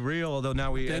answering you real, although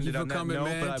now we Thank you ended for on that coming, note,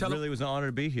 man. but I really was an honor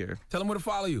to be here. Tell them where to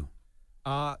follow you.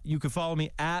 You can follow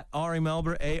me at Ari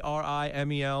Melber,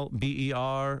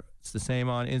 ARIMELBER. It's the same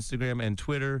on Instagram and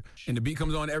Twitter. And the beat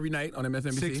comes on every night on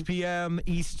MSNBC. 6 p.m.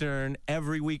 Eastern,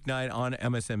 every weeknight on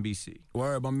MSNBC.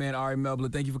 Word, my man Ari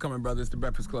Melber. Thank you for coming, brother. It's The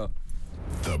Breakfast Club.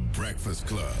 The Breakfast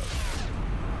Club.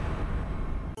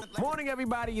 Morning,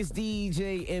 everybody. It's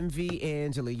DJ MV,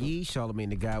 Angela Yee, Charlamagne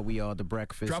the Guy. We are The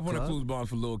Breakfast Drop one Club. of clues bombs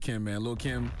for Lil' Kim, man. Lil'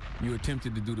 Kim, you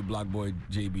attempted to do the Block Boy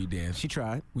JB dance. She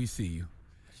tried. We see you.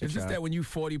 It's just tried. that when you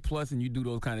 40 plus and you do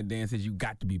those kind of dances, you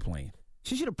got to be playing.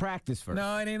 She should have practiced first.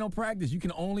 No, it ain't no practice. You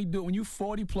can only do it when you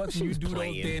 40 plus and you do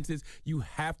those dances. You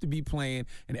have to be playing,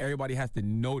 and everybody has to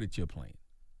know that you're playing.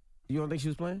 You don't think she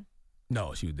was playing?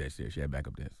 No, she was dead serious. She had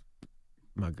backup dance.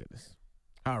 My goodness.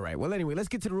 All right. Well, anyway, let's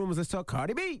get to the rumors. Let's talk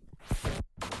Cardi B.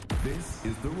 This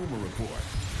is the Rumor Report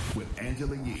with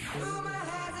Angela Yee.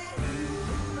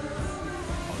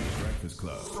 On The Breakfast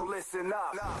Club. So listen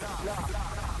up.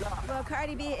 Well,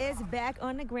 Cardi B is back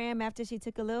on the gram after she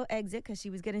took a little exit because she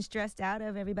was getting stressed out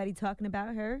of everybody talking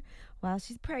about her while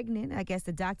she's pregnant. I guess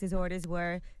the doctor's orders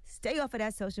were stay off of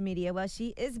that social media. Well,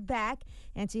 she is back,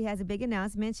 and she has a big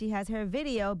announcement. She has her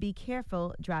video, Be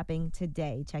Careful, dropping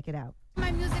today. Check it out. My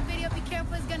music video, Be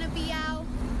Careful, is going to be out.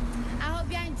 I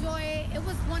hope y'all enjoy it. It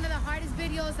was one of the hardest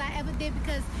videos I ever did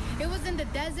because it was in the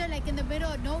desert, like in the middle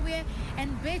of nowhere.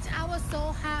 And bitch, I was so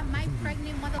hot, my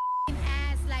pregnant mother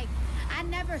ass. Like, I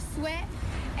never sweat,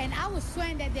 And I was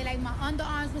sweating that day, like my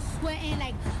underarms was sweating,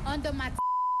 like under my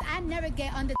I never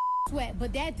get under sweat,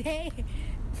 but that day,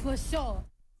 for sure.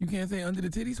 You can't say under the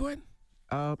titty sweat?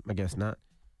 I guess not.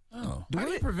 Oh, how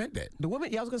do you prevent that? The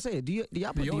women, I was gonna say, do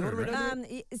y'all put deodorant under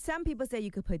it? Some people say you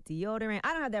could put deodorant.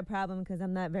 I don't have that problem because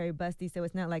I'm not very busty, so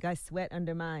it's not like I sweat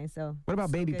under mine. So what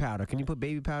about baby powder? Can you put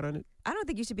baby powder on it? I don't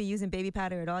think you should be using baby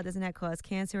powder at all. Doesn't that cause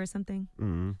cancer or something?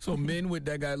 Mm-hmm. So men with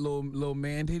that got little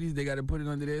man titties, they got to put it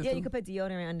under there. Yeah, too? you could put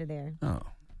deodorant under there. Oh.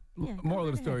 Yeah, Moral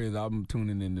of the story is I'm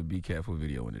tuning in to Be Careful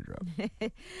video when it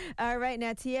drops. All right,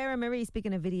 now Tierra Marie,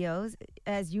 speaking of videos,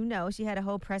 as you know, she had a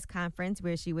whole press conference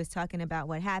where she was talking about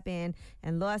what happened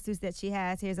and lawsuits that she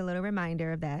has. Here's a little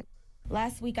reminder of that.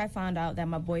 Last week I found out that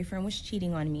my boyfriend was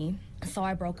cheating on me, so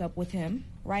I broke up with him.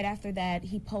 Right after that,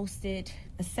 he posted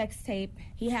a sex tape.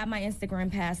 He had my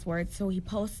Instagram password, so he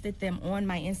posted them on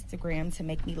my Instagram to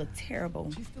make me look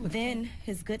terrible. Then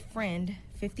his good friend,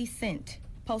 50 Cent,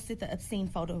 posted the obscene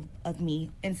photo of me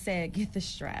and said, "Get the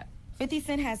strap." 50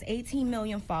 Cent has 18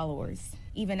 million followers.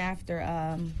 Even after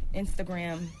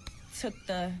Instagram took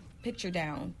the picture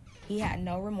down, he had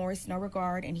no remorse, no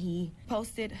regard, and he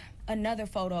posted another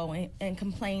photo and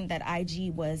complained that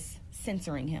IG was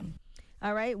censoring him.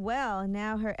 All right, well,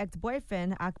 now her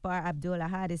ex-boyfriend, Akbar Abdul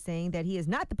Ahad, is saying that he is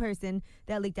not the person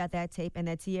that leaked out that tape and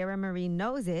that Tierra Marie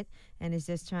knows it and is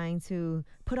just trying to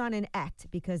put on an act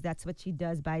because that's what she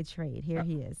does by trade. Here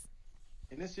he is.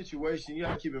 In this situation, you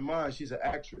have to keep in mind, she's an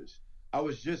actress. I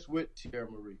was just with Tierra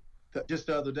Marie just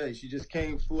the other day. She just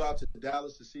flew out to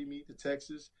Dallas to see me, to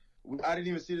Texas. I didn't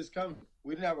even see this coming.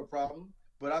 We didn't have a problem.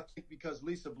 But I think because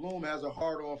Lisa Bloom has a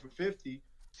hard-on for 50,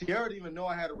 Tierra didn't even know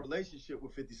I had a relationship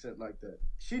with 50 Cent like that.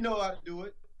 She know how to do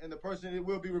it, and the person, it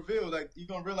will be revealed. Like, you're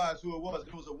going to realize who it was.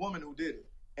 It was a woman who did it.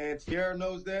 And Tierra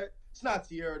knows that. It's not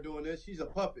Tierra doing this. She's a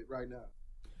puppet right now.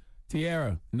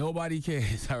 Tierra, nobody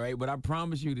cares, all right? But I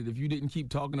promise you that if you didn't keep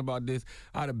talking about this,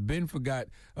 I'd have been forgot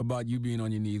about you being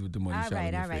on your knees with the money shot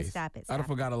in your face. Stop it. I'd have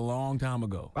forgot a long time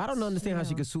ago. I don't understand how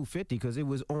she could sue 50 because it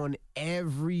was on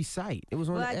every site. It was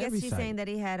on every site. Well, I guess she's saying that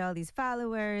he had all these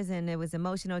followers and it was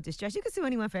emotional distress. You could sue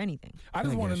anyone for anything. I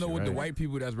just want to know what the white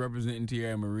people that's representing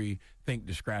Tierra Marie think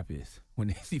the scrap is. When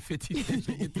they see 50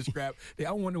 Cent get the scrap,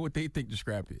 I wonder what they think the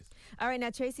scrap is. All right, now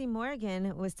Tracy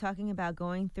Morgan was talking about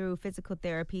going through physical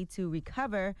therapy to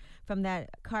recover from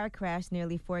that car crash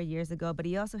nearly 4 years ago, but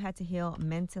he also had to heal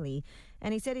mentally.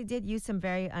 And he said he did use some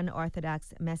very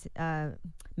unorthodox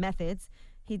methods.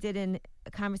 He did a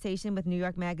conversation with New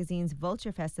York Magazine's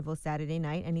Vulture Festival Saturday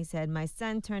night, and he said, "My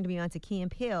son turned me on to Key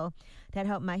and Peele. That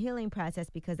helped my healing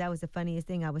process because that was the funniest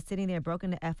thing. I was sitting there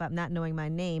broken the F up, not knowing my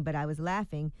name, but I was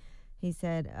laughing." He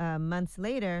said months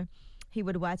later, he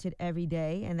would watch it every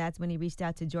day, and that's when he reached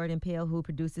out to Jordan Peele, who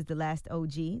produces The Last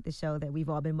OG, the show that we've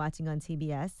all been watching on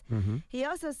TBS. Mm-hmm. He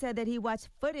also said that he watched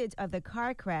footage of the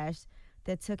car crash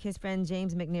that took his friend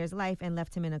James McNair's life and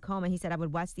left him in a coma. He said, "I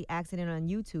would watch the accident on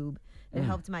YouTube. It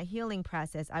helped my healing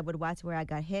process. I would watch where I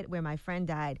got hit, where my friend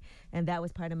died, and that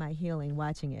was part of my healing,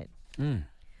 watching it." I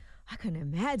couldn't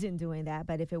imagine doing that,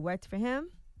 but if it worked for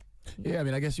him... Yeah, I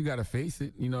mean, I guess you got to face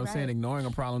it. You know what I'm saying? Ignoring a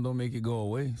problem don't make it go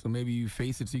away. So maybe you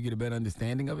face it so you get a better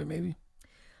understanding of it, maybe?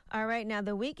 All right, now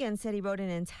The Weeknd said he wrote an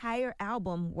entire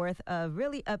album worth of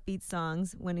really upbeat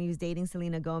songs when he was dating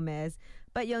Selena Gomez,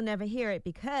 but you'll never hear it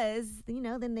because,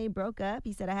 then they broke up.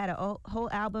 He said, "I had a whole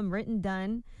album written,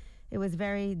 done. It was a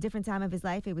very different time of his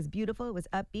life. It was beautiful. It was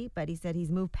upbeat, but he said he's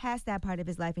moved past that part of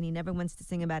his life and he never wants to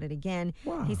sing about it again."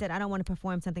 Wow. He said, "I don't want to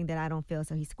perform something that I don't feel."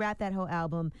 So he scrapped that whole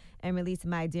album and released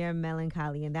My Dear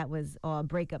Melancholy, and that was all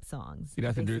breakup songs. See,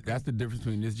 that's the difference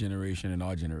between this generation and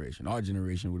our generation. Our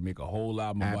generation would make a whole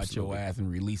album about your ass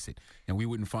and release it, and we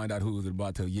wouldn't find out who it was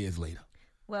about till years later.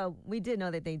 Well, we did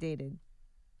know that they dated,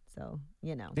 so,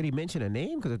 Did he mention a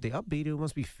name? Because if they upbeat, it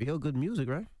must be feel-good music,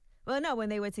 right? Well, no, when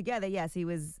they were together, yes, he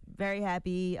was very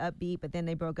happy, upbeat, but then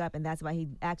they broke up, and that's why he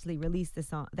actually released the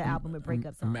album with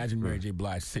breakup songs. Imagine Mary J.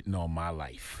 Blige sitting on My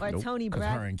Life. Or Tony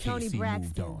Braxton.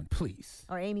 Moved on. Please.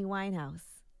 Or Amy Winehouse.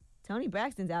 Tony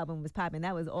Braxton's album was popping.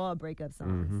 That was all breakup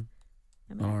songs.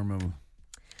 I don't remember.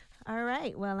 All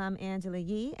right. Well, I'm Angela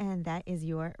Yee, and that is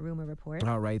your Rumor Report.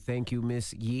 All right. Thank you,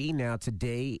 Miss Yee. Now,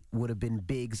 today would have been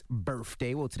Big's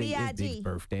birthday. Well, today is Big's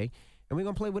birthday. And we're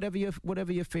going to play whatever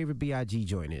your favorite B.I.G.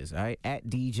 joint is, all right? At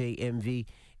DJ MV,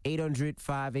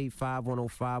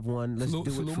 800-585-1051. Let's do it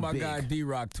for Salute my Big. guy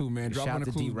D-Rock, too, man. Drop on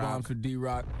the clues bombs for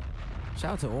D-Rock.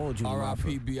 Shout out to all Junior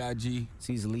R.I.P. B.I.G.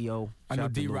 Sees Leo. I know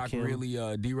D-Rock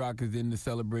really, D-Rock is into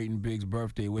celebrating Big's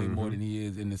birthday way more than he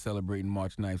is into celebrating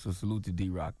March 9th. So salute to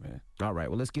D-Rock, man. All right,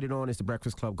 well, let's get it on. It's The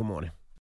Breakfast Club. Good morning.